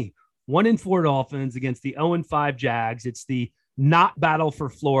year. The 1-4 Dolphins against the 0-5 Jags. It's the not battle for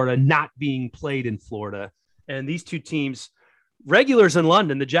Florida, not being played in Florida. And these two teams, regulars in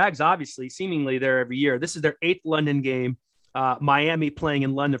London, the Jags obviously seemingly there every year. This is their 8th London game. Miami playing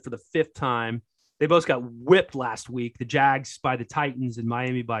in London for the 5th time. They both got whipped last week. The Jags by the Titans and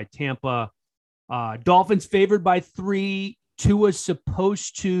Miami by Tampa. Dolphins favored by 3. Tua's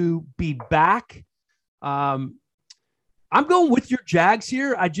supposed to be back. I'm going with your Jags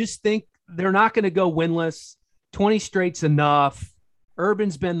here. I just think they're not going to go winless. 20 straight's enough.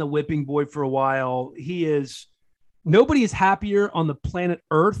 Urban's been the whipping boy for a while. Nobody is happier on the planet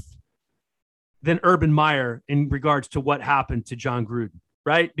Earth than Urban Meyer in regards to what happened to John Gruden,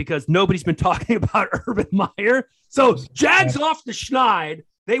 right? Because nobody's been talking about Urban Meyer. So Jags off the schneid.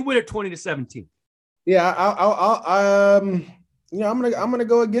 They win at 20-17. Yeah, I'm gonna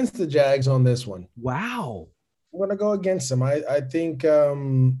go against the Jags on this one. Wow. I'm gonna go against them. I think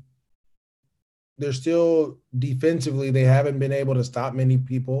they're still defensively, they haven't been able to stop many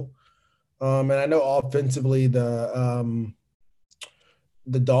people. And I know offensively the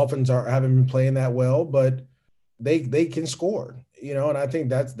Dolphins haven't been playing that well, but they can score, and I think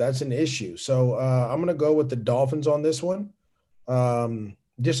that's an issue. So I'm gonna go with the Dolphins on this one.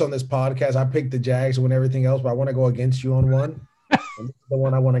 Just on this podcast, I picked the Jags to win everything else, but I want to go against you on one. And this is the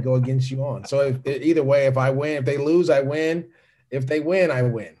one I want to go against you on. So either way, if I win, if they lose, I win. If they win, I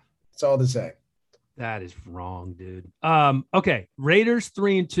win. It's all the same. That is wrong, dude. Okay. Raiders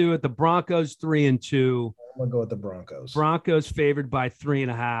 3-2 at the Broncos 3-2. I'm gonna go with the Broncos. Broncos favored by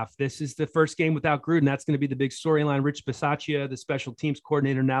 3.5. This is the first game without Gruden. That's going to be the big storyline. Rich Bisaccia, the special teams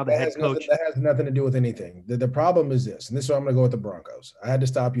coordinator, now the head coach. That has nothing to do with anything. The problem is this, and this is why I'm going to go with the Broncos. I had to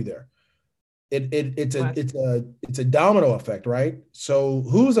stop you there. It's a domino effect, right? So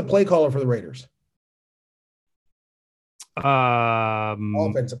who's the play caller for the Raiders?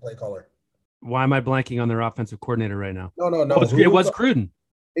 Offensive play caller. Why am I blanking on their offensive coordinator right now? No. It was Gruden.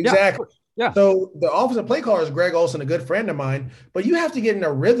 Exactly. Yeah. So the offensive play caller is Greg Olson, a good friend of mine, but you have to get in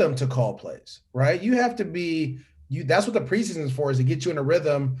a rhythm to call plays, right? You have to be that's what the preseason is for, is to get you in a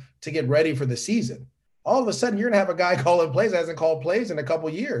rhythm to get ready for the season. All of a sudden, you're going to have a guy calling plays that hasn't called plays in a couple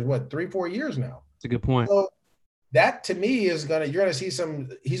of years, 3-4 years now. That's a good point. So that to me you're going to see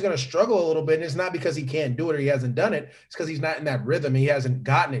he's going to struggle a little bit. And it's not because he can't do it or he hasn't done it. It's because he's not in that rhythm. He hasn't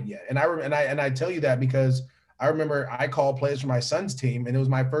gotten it yet. And I tell you that because I remember I called plays for my son's team, and it was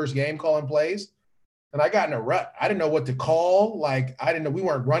my first game calling plays, and I got in a rut. I didn't know what to call. Like, I didn't know, we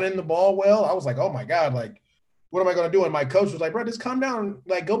weren't running the ball well. I was like, oh my God, like, what am I going to do? And my coach was like, bro, just calm down.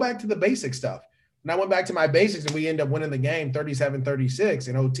 Like, go back to the basic stuff. And I went back to my basics, and we ended up winning the game 37-36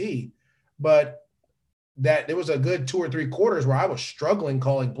 in OT. But there was a good 2 or 3 quarters where I was struggling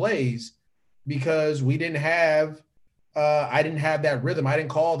calling plays because we didn't have I didn't have that rhythm. I didn't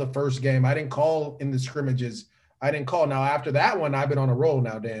call the first game. I didn't call in the scrimmages. I didn't call. Now after that one, I've been on a roll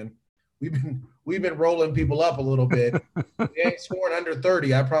now, Dan. We've been rolling people up a little bit. They ain't scoring under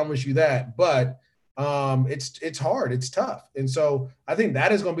 30, I promise you that. But it's hard. It's tough. And so I think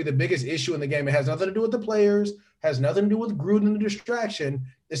that is going to be the biggest issue in the game. It has nothing to do with the players, has nothing to do with Gruden and the distraction.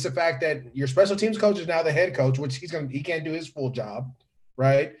 It's the fact that your special teams coach is now the head coach, which he can't do his full job,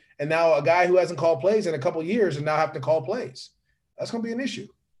 right? And now a guy who hasn't called plays in a couple of years and now have to call plays. That's going to be an issue.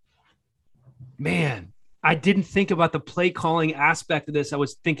 Man, I didn't think about the play calling aspect of this. I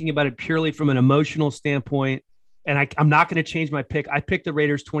was thinking about it purely from an emotional standpoint, and I'm not going to change my pick. I picked the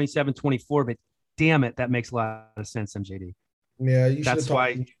Raiders 27-24, but damn it, that makes a lot of sense, MJD. Yeah, that's why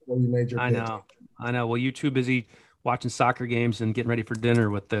you made your pick. I know. Well, you're too busy watching soccer games and getting ready for dinner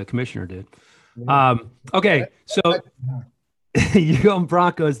with the commissioner did. Okay, so you go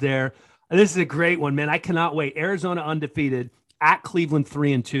Broncos there. This is a great one, man. I cannot wait. Arizona undefeated at Cleveland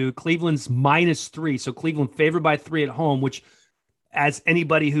 3-2. Cleveland's -3, so Cleveland favored by 3 at home, which, as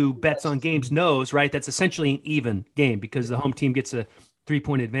anybody who bets on games knows, right, that's essentially an even game because the home team gets a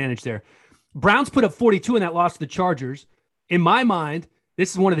 3-point advantage there. Browns put up 42 in that loss to the Chargers. In my mind,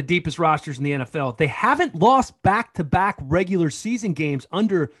 this is one of the deepest rosters in the NFL. They haven't lost back-to-back regular season games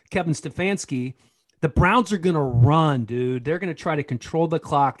under Kevin Stefanski. The Browns are going to run, dude. They're going to try to control the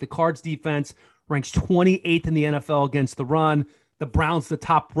clock. The Cards defense ranks 28th in the NFL against the run. The Browns, the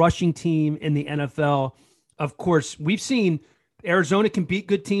top rushing team in the NFL. Of course, we've seen Arizona can beat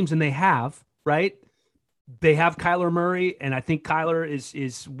good teams, and they have, right? They have Kyler Murray, and I think Kyler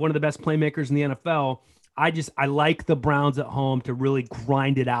is one of the best playmakers in the NFL. I like the Browns at home to really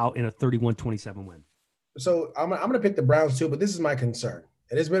grind it out in a 31-27 win. So I'm going to pick the Browns too, but this is my concern.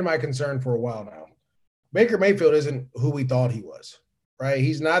 It has been my concern for a while now. Baker Mayfield isn't who we thought he was, right?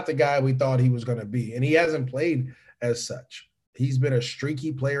 He's not the guy we thought he was going to be, and he hasn't played as such. He's been a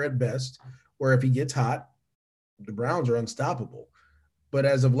streaky player at best, where if he gets hot, the Browns are unstoppable. But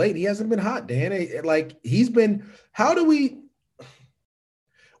as of late, he hasn't been hot, Dan.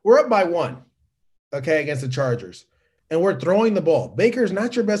 We're up by 1, okay, against the Chargers, and we're throwing the ball. Baker's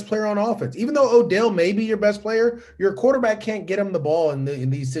not your best player on offense. Even though Odell may be your best player, your quarterback can't get him the ball in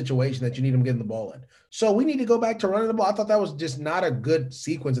these situations that you need him getting the ball in. So we need to go back to running the ball. I thought that was just not a good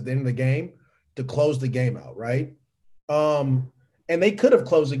sequence at the end of the game to close the game out, right? And they could have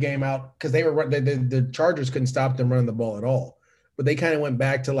closed the game out because the Chargers couldn't stop them running the ball at all. But they kind of went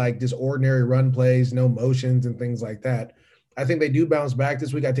back to like just ordinary run plays, no motions and things like that. I think they do bounce back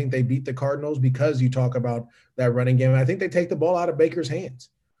this week. I think they beat the Cardinals because you talk about that running game. I think they take the ball out of Baker's hands.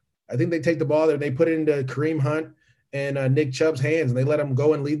 I think they take the ball there. They put it into Kareem Hunt and Nick Chubb's hands, and they let them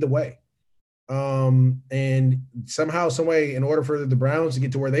go and lead the way. And somehow, some way, in order for the Browns to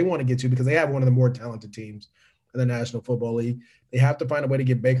get to where they want to get to, because they have one of the more talented teams in the National Football League, they have to find a way to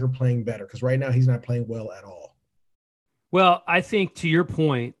get Baker playing better, because right now he's not playing well at all. Well, I think to your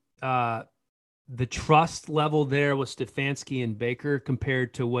point, the trust level there with Stefanski and Baker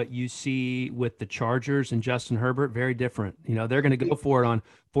compared to what you see with the Chargers and Justin Herbert, very different. You know, they're going to go for it on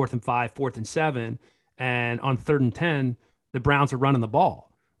 4th and 5, 4th and 7, and on 3rd and 10, the Browns are running the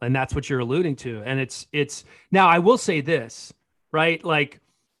ball. And that's what you're alluding to. And it's now I will say this, right? Like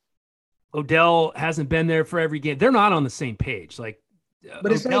Odell hasn't been there for every game. They're not on the same page. Like,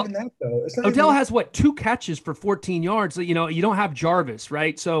 but it's not even that though. Odell has 2 catches for 14 yards. You know, you don't have Jarvis,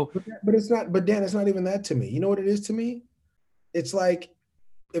 right? So, but it's not. But Dan, it's not even that to me. You know what it is to me? It's like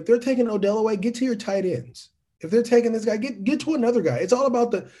if they're taking Odell away, get to your tight ends. If they're taking this guy, get to another guy. It's all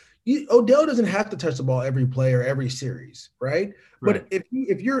about Odell doesn't have to touch the ball every play or every series, right? But if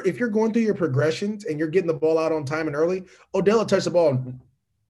you're going through your progressions and you're getting the ball out on time and early, Odell will touch the ball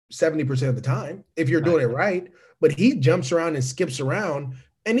 70% of the time if you're doing it right. But he jumps around and skips around,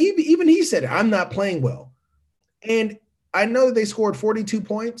 and even he said, "I'm not playing well." And I know that they scored 42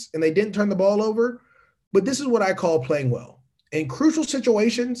 points and they didn't turn the ball over, but this is what I call playing well. In crucial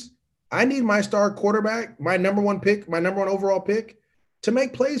situations, I need my star quarterback, my number one overall pick, to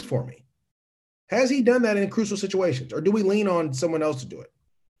make plays for me. Has he done that in crucial situations, or do we lean on someone else to do it?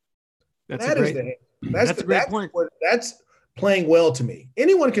 That's a great point. That's playing well to me.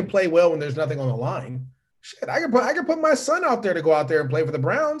 Anyone can play well when there's nothing on the line. Shit, I can put my son out there to go out there and play for the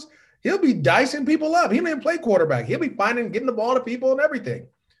Browns. He'll be dicing people up. He don't even play quarterback. He'll be getting the ball to people and everything.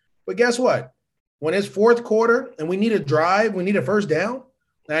 But guess what? When it's 4th quarter and we need a drive, we need a first down,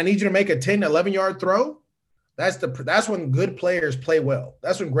 and I need you to make a 10, 11-yard throw, that's when good players play well.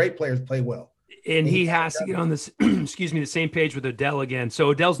 That's when great players play well. And he has to get on this, the same page with Odell again. So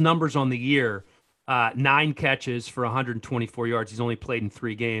Odell's numbers on the year, 9 catches for 124 yards. He's only played in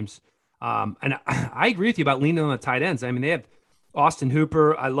 3 games. And I agree with you about leaning on the tight ends. I mean, they have Austin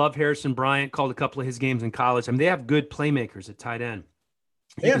Hooper. I love Harrison Bryant, called a couple of his games in college. I mean, they have good playmakers at tight end.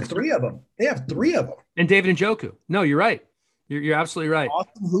 They have 3 of them. And David Njoku. No, you're right. You're absolutely right.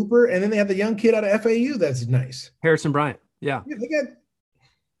 Austin Hooper, and then they have the young kid out of FAU that's nice. Harrison Bryant. Yeah. They got.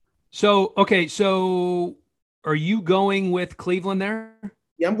 So are you going with Cleveland there?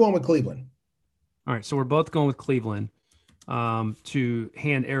 Yeah, I'm going with Cleveland. All right, so we're both going with Cleveland to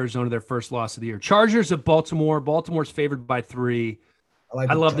hand Arizona their first loss of the year. Chargers of Baltimore. Baltimore's favored by 3.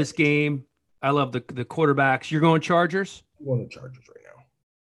 I love this game. I love the quarterbacks. You're going Chargers? I'm going to Chargers right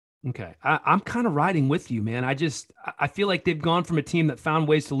now. Okay. I'm kind of riding with you, man. I feel like they've gone from a team that found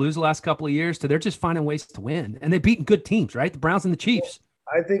ways to lose the last couple of years to they're just finding ways to win. And they've beaten good teams, right? The Browns and the Chiefs.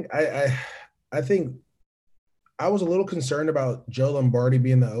 I think I was a little concerned about Joe Lombardi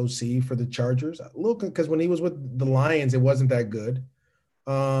being the OC for the Chargers. A little, because when he was with the Lions, it wasn't that good.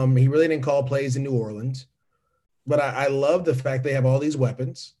 He really didn't call plays in New Orleans. But I love the fact they have all these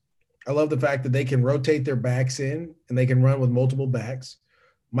weapons. I love the fact that they can rotate their backs in and they can run with multiple backs.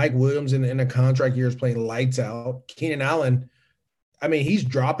 Mike Williams in a contract year is playing lights out. Keenan Allen, I mean, he's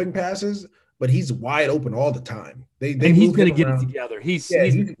dropping passes, but he's wide open all the time. He's going to get it together.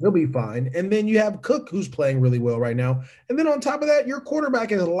 He'll be fine. And then you have Cook, who's playing really well right now. And then on top of that, your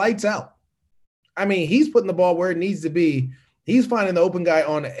quarterback is lights out. I mean, he's putting the ball where it needs to be. He's finding the open guy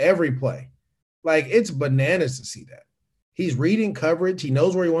on every play. Like, it's bananas to see that. He's reading coverage. He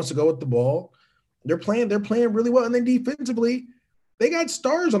knows where he wants to go with the ball. They're playing really well. And then defensively, they got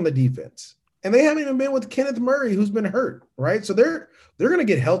stars on the defense. And they haven't even been with Kenneth Murray, who's been hurt, right? So they're going to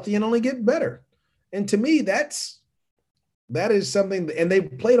get healthy and only get better. And to me, that is something – and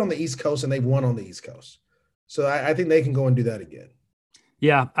they've played on the East Coast and they've won on the East Coast. So I think they can go and do that again.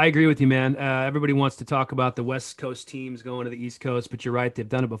 Yeah, I agree with you, man. Everybody wants to talk about the West Coast teams going to the East Coast, but you're right. They've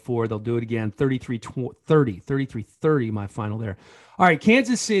done it before. They'll do it again. 33-30, my final there. All right,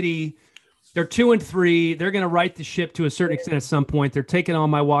 Kansas City, they're 2-3. They're going to right the ship to a certain extent at some point. They're taking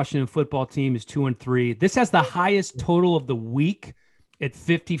on my Washington football team is 2-3. This has the highest total of the week at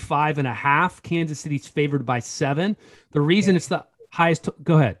 55.5. Kansas City's favored by 7. The reason it's the highest –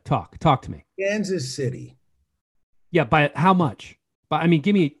 go ahead. Talk to me. Kansas City. Yeah, by how much? I mean,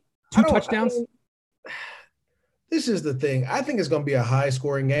 give me 2 touchdowns. This is the thing. I think it's going to be a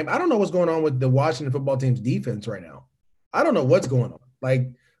high-scoring game. I don't know what's going on with the Washington football team's defense right now. I don't know what's going on.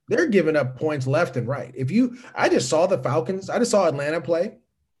 Like, they're giving up points left and right. I just saw the Falcons. I just saw Atlanta play,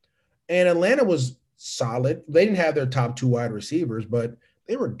 and Atlanta was solid. They didn't have their top 2 wide receivers, but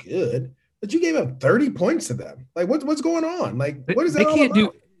they were good. But you gave up 30 points to them. Like, what's going on? Like, what is that all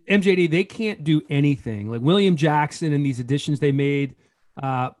about? MJD, they can't do anything. Like William Jackson and these additions they made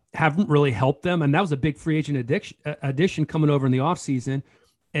haven't really helped them. And that was a big free agent addition coming over in the offseason.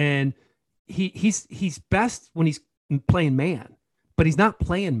 And he's best when he's playing man, but he's not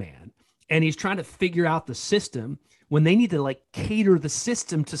playing man. And he's trying to figure out the system when they need to like cater the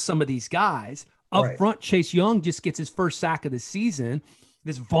system to some of these guys. Up front, Chase Young just gets his first sack of the season.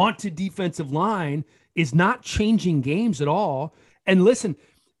 This vaunted defensive line is not changing games at all. And listen,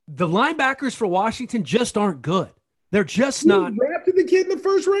 the linebackers for Washington just aren't good. They're just not. He drafted the kid in the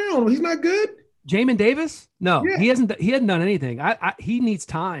first round. He's not good. Jamin Davis? No, yeah. He hasn't done anything. He needs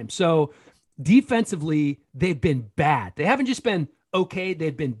time. So defensively, they've been bad. They haven't just been okay.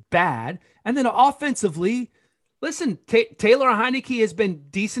 They've been bad. And then offensively, listen, Taylor Heineke has been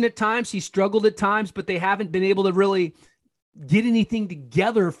decent at times. He struggled at times, but they haven't been able to really get anything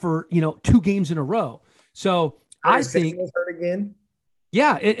together for, 2 games in a row. So I think hurt again.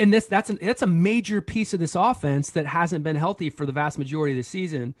 Yeah, and that's a major piece of this offense that hasn't been healthy for the vast majority of the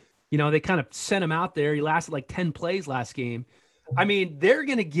season. They kind of sent him out there. He lasted like 10 plays last game. I mean, they're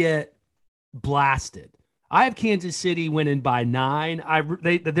going to get blasted. I have Kansas City winning by 9.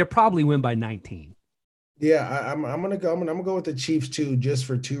 They'll probably win by 19. Yeah, I'm gonna go with the Chiefs too, just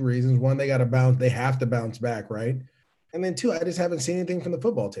for 2 reasons. One, they have to bounce back, right? And then 2, I just haven't seen anything from the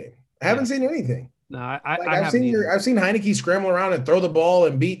football team. I haven't seen anything. No, I've seen Heineke scramble around and throw the ball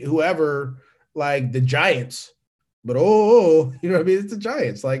and beat whoever, like the Giants. But you know what I mean? It's the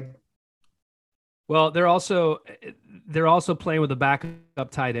Giants. Like, well, they're also playing with a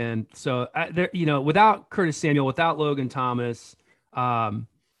backup tight end. So without Curtis Samuel, without Logan Thomas,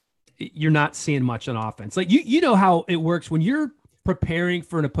 you're not seeing much on offense. Like you know how it works when you're preparing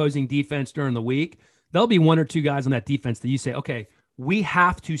for an opposing defense during the week. There'll be 1 or 2 guys on that defense that you say, okay, we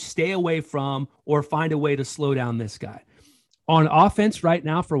have to stay away from or find a way to slow down this guy. On offense right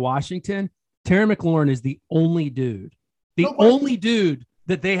now for Washington, Terry McLaurin is the only dude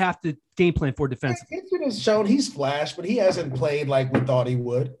that they have to game plan for defensively. Gibson has shown he's flashed, but he hasn't played like we thought he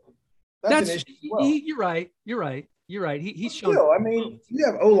would. That's an issue as well. You're right. He's shown. Still, I mean, you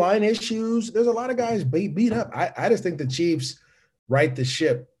have O-line issues. There's a lot of guys beat up. I just think the Chiefs right the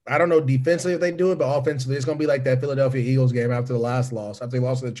ship. I don't know defensively if they do it, but offensively, it's going to be like that Philadelphia Eagles game after the last loss. After they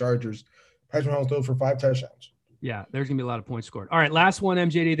lost to the Chargers, Patrick Mahomes threw for 5 touchdowns. Yeah, there's going to be a lot of points scored. All right, last one,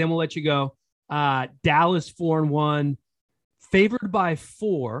 MJD, then we'll let you go. Dallas 4-1, favored by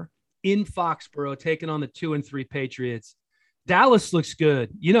 4 in Foxborough, taking on the 2-3 Patriots. Dallas looks good.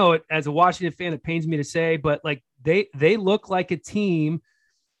 As a Washington fan, it pains me to say, but like they look like a team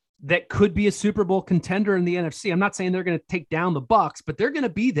that could be a Super Bowl contender in the NFC. I'm not saying they're going to take down the Bucs, but they're going to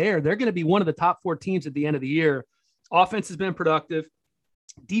be there. They're going to be one of the top 4 teams at the end of the year. Offense has been productive.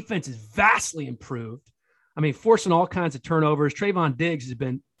 Defense is vastly improved. I mean, forcing all kinds of turnovers. Trayvon Diggs has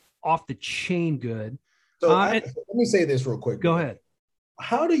been off the chain good. So let me say this real quick. Go ahead.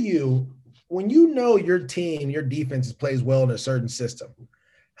 How do you, when you know your team, your defense plays well in a certain system,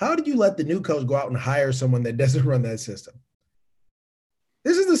 how do you let the new coach go out and hire someone that doesn't run that system?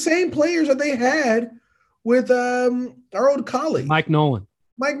 This is the same players that they had with our old colleague. Mike Nolan.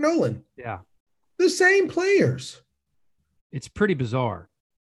 Yeah. The same players. It's pretty bizarre.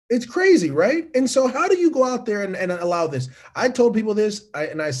 It's crazy, right? And so how do you go out there and allow this? I told people this,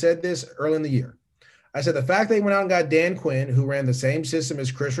 and I said this early in the year. I said the fact they went out and got Dan Quinn, who ran the same system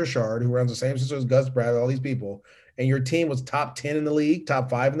as Chris Richard, who runs the same system as Gus Bradley, all these people, and your team was top 10 in the league,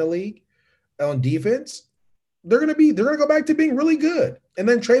 top 5 in the league on defense, they're going to go back to being really good. And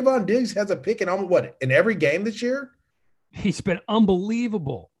then Trayvon Diggs has a pick in every game this year? He's been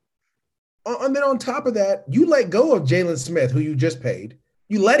unbelievable. And then on top of that, you let go of Jalen Smith, who you just paid.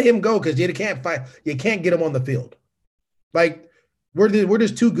 You let him go because you can't get him on the field. Like, we're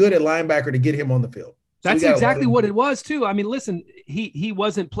just too good at linebacker to get him on the field. That's exactly what it was too. I mean, listen, he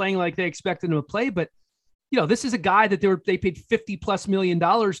wasn't playing like they expected him to play, but this is a guy that they paid $50+ million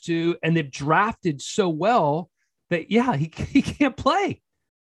to, and they've drafted so well that he can't play.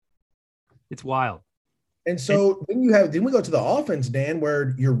 It's wild. And so then we go to the offense, Dan,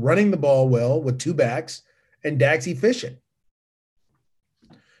 where you're running the ball well with two backs and Dak's efficient.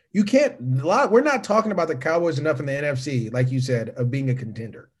 You can't we're not talking about the Cowboys enough in the NFC, like you said, of being a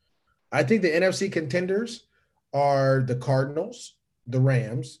contender. I think the NFC contenders are the Cardinals, the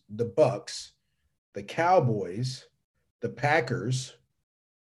Rams, the Bucks, the Cowboys, the Packers.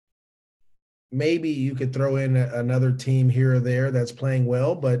 Maybe you could throw in another team here or there that's playing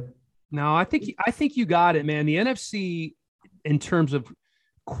well, but no, I think you got it, man. The NFC, in terms of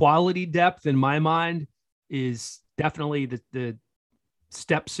quality depth, in my mind, is definitely the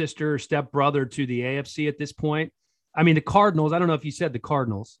stepsister, stepbrother to the AFC at this point. I mean, the Cardinals. I don't know if you said the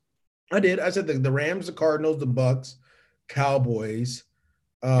Cardinals. I did. I said the Rams, the Cardinals, the Bucks, Cowboys,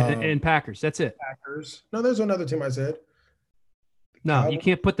 and Packers. That's it. Packers. No, there's another team I said. No, you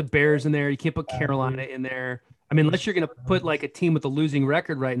can't put the Bears in there. You can't put Carolina in there. I mean, unless you're going to put like a team with a losing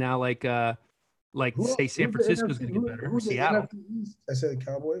record right now, like say San Francisco's going to get better. Seattle. I said the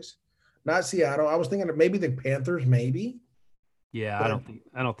Cowboys, not Seattle. I was thinking of maybe the Panthers, maybe. Yeah, but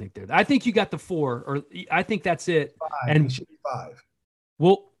I don't think they're. I think you got the 4, or I think that's it. 5. And it should be 5.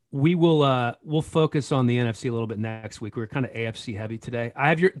 We'll focus on the NFC a little bit next week. We're kind of AFC heavy today.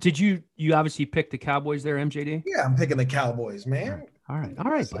 Did you obviously pick the Cowboys there, MJD? Yeah, I'm picking the Cowboys, man. All right,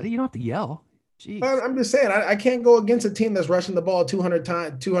 buddy. You don't have to yell. Jeez. I'm just saying, I can't go against a team that's rushing the ball 200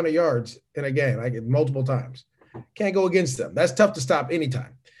 yards in a game, like multiple times. Can't go against them. That's tough to stop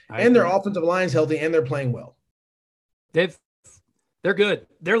anytime. And their offensive line's healthy, and they're playing well. They're good.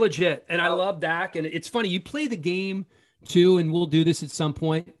 They're legit. And I love Dak. And it's funny, you play the game too, and we'll do this at some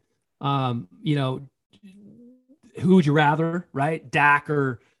point. Who would you rather, right? Dak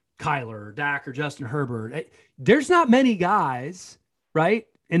or Kyler, or Dak or Justin Herbert? There's not many guys, right,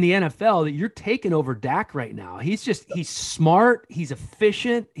 in the NFL that you're taking over Dak right now. He's smart. He's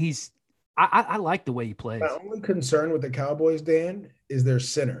efficient. I like the way he plays. My only concern with the Cowboys, Dan, is their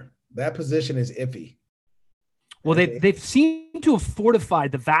center. That position is iffy. Well, they've seemed to have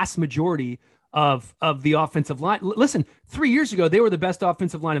fortified the vast majority of the offensive line. Listen, 3 years ago, they were the best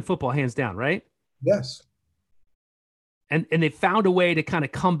offensive line in football, hands down, right? Yes. And they found a way to kind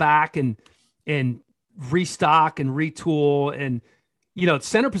of come back and restock and retool. And,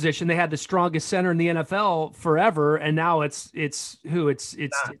 center position, they had the strongest center in the NFL forever. And now it's Tyler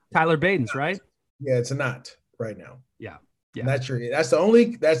Baden's, right? Yeah, it's not right now. Yeah. That's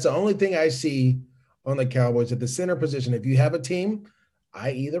the only thing I see on the Cowboys at the center position. If you have a team,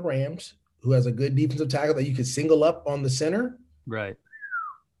 i.e. the Rams, who has a good defensive tackle that you can single up on the center, right?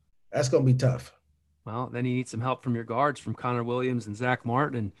 That's going to be tough. Well, then you need some help from your guards, from Connor Williams and Zach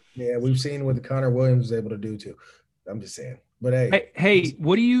Martin. Yeah, we've seen what Connor Williams is able to do too. I'm just saying. But hey,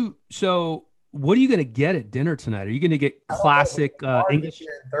 what are you going to get at dinner tonight? Are you going to get classic English? In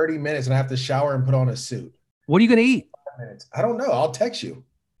 30 minutes, and I have to shower and put on a suit. What are you going to eat? 5 minutes. I don't know. I'll text you.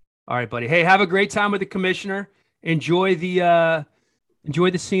 All right, buddy. Hey, have a great time with the commissioner. Enjoy the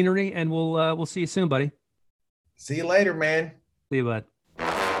scenery, and we'll see you soon, buddy. See you later, man. See you, bud.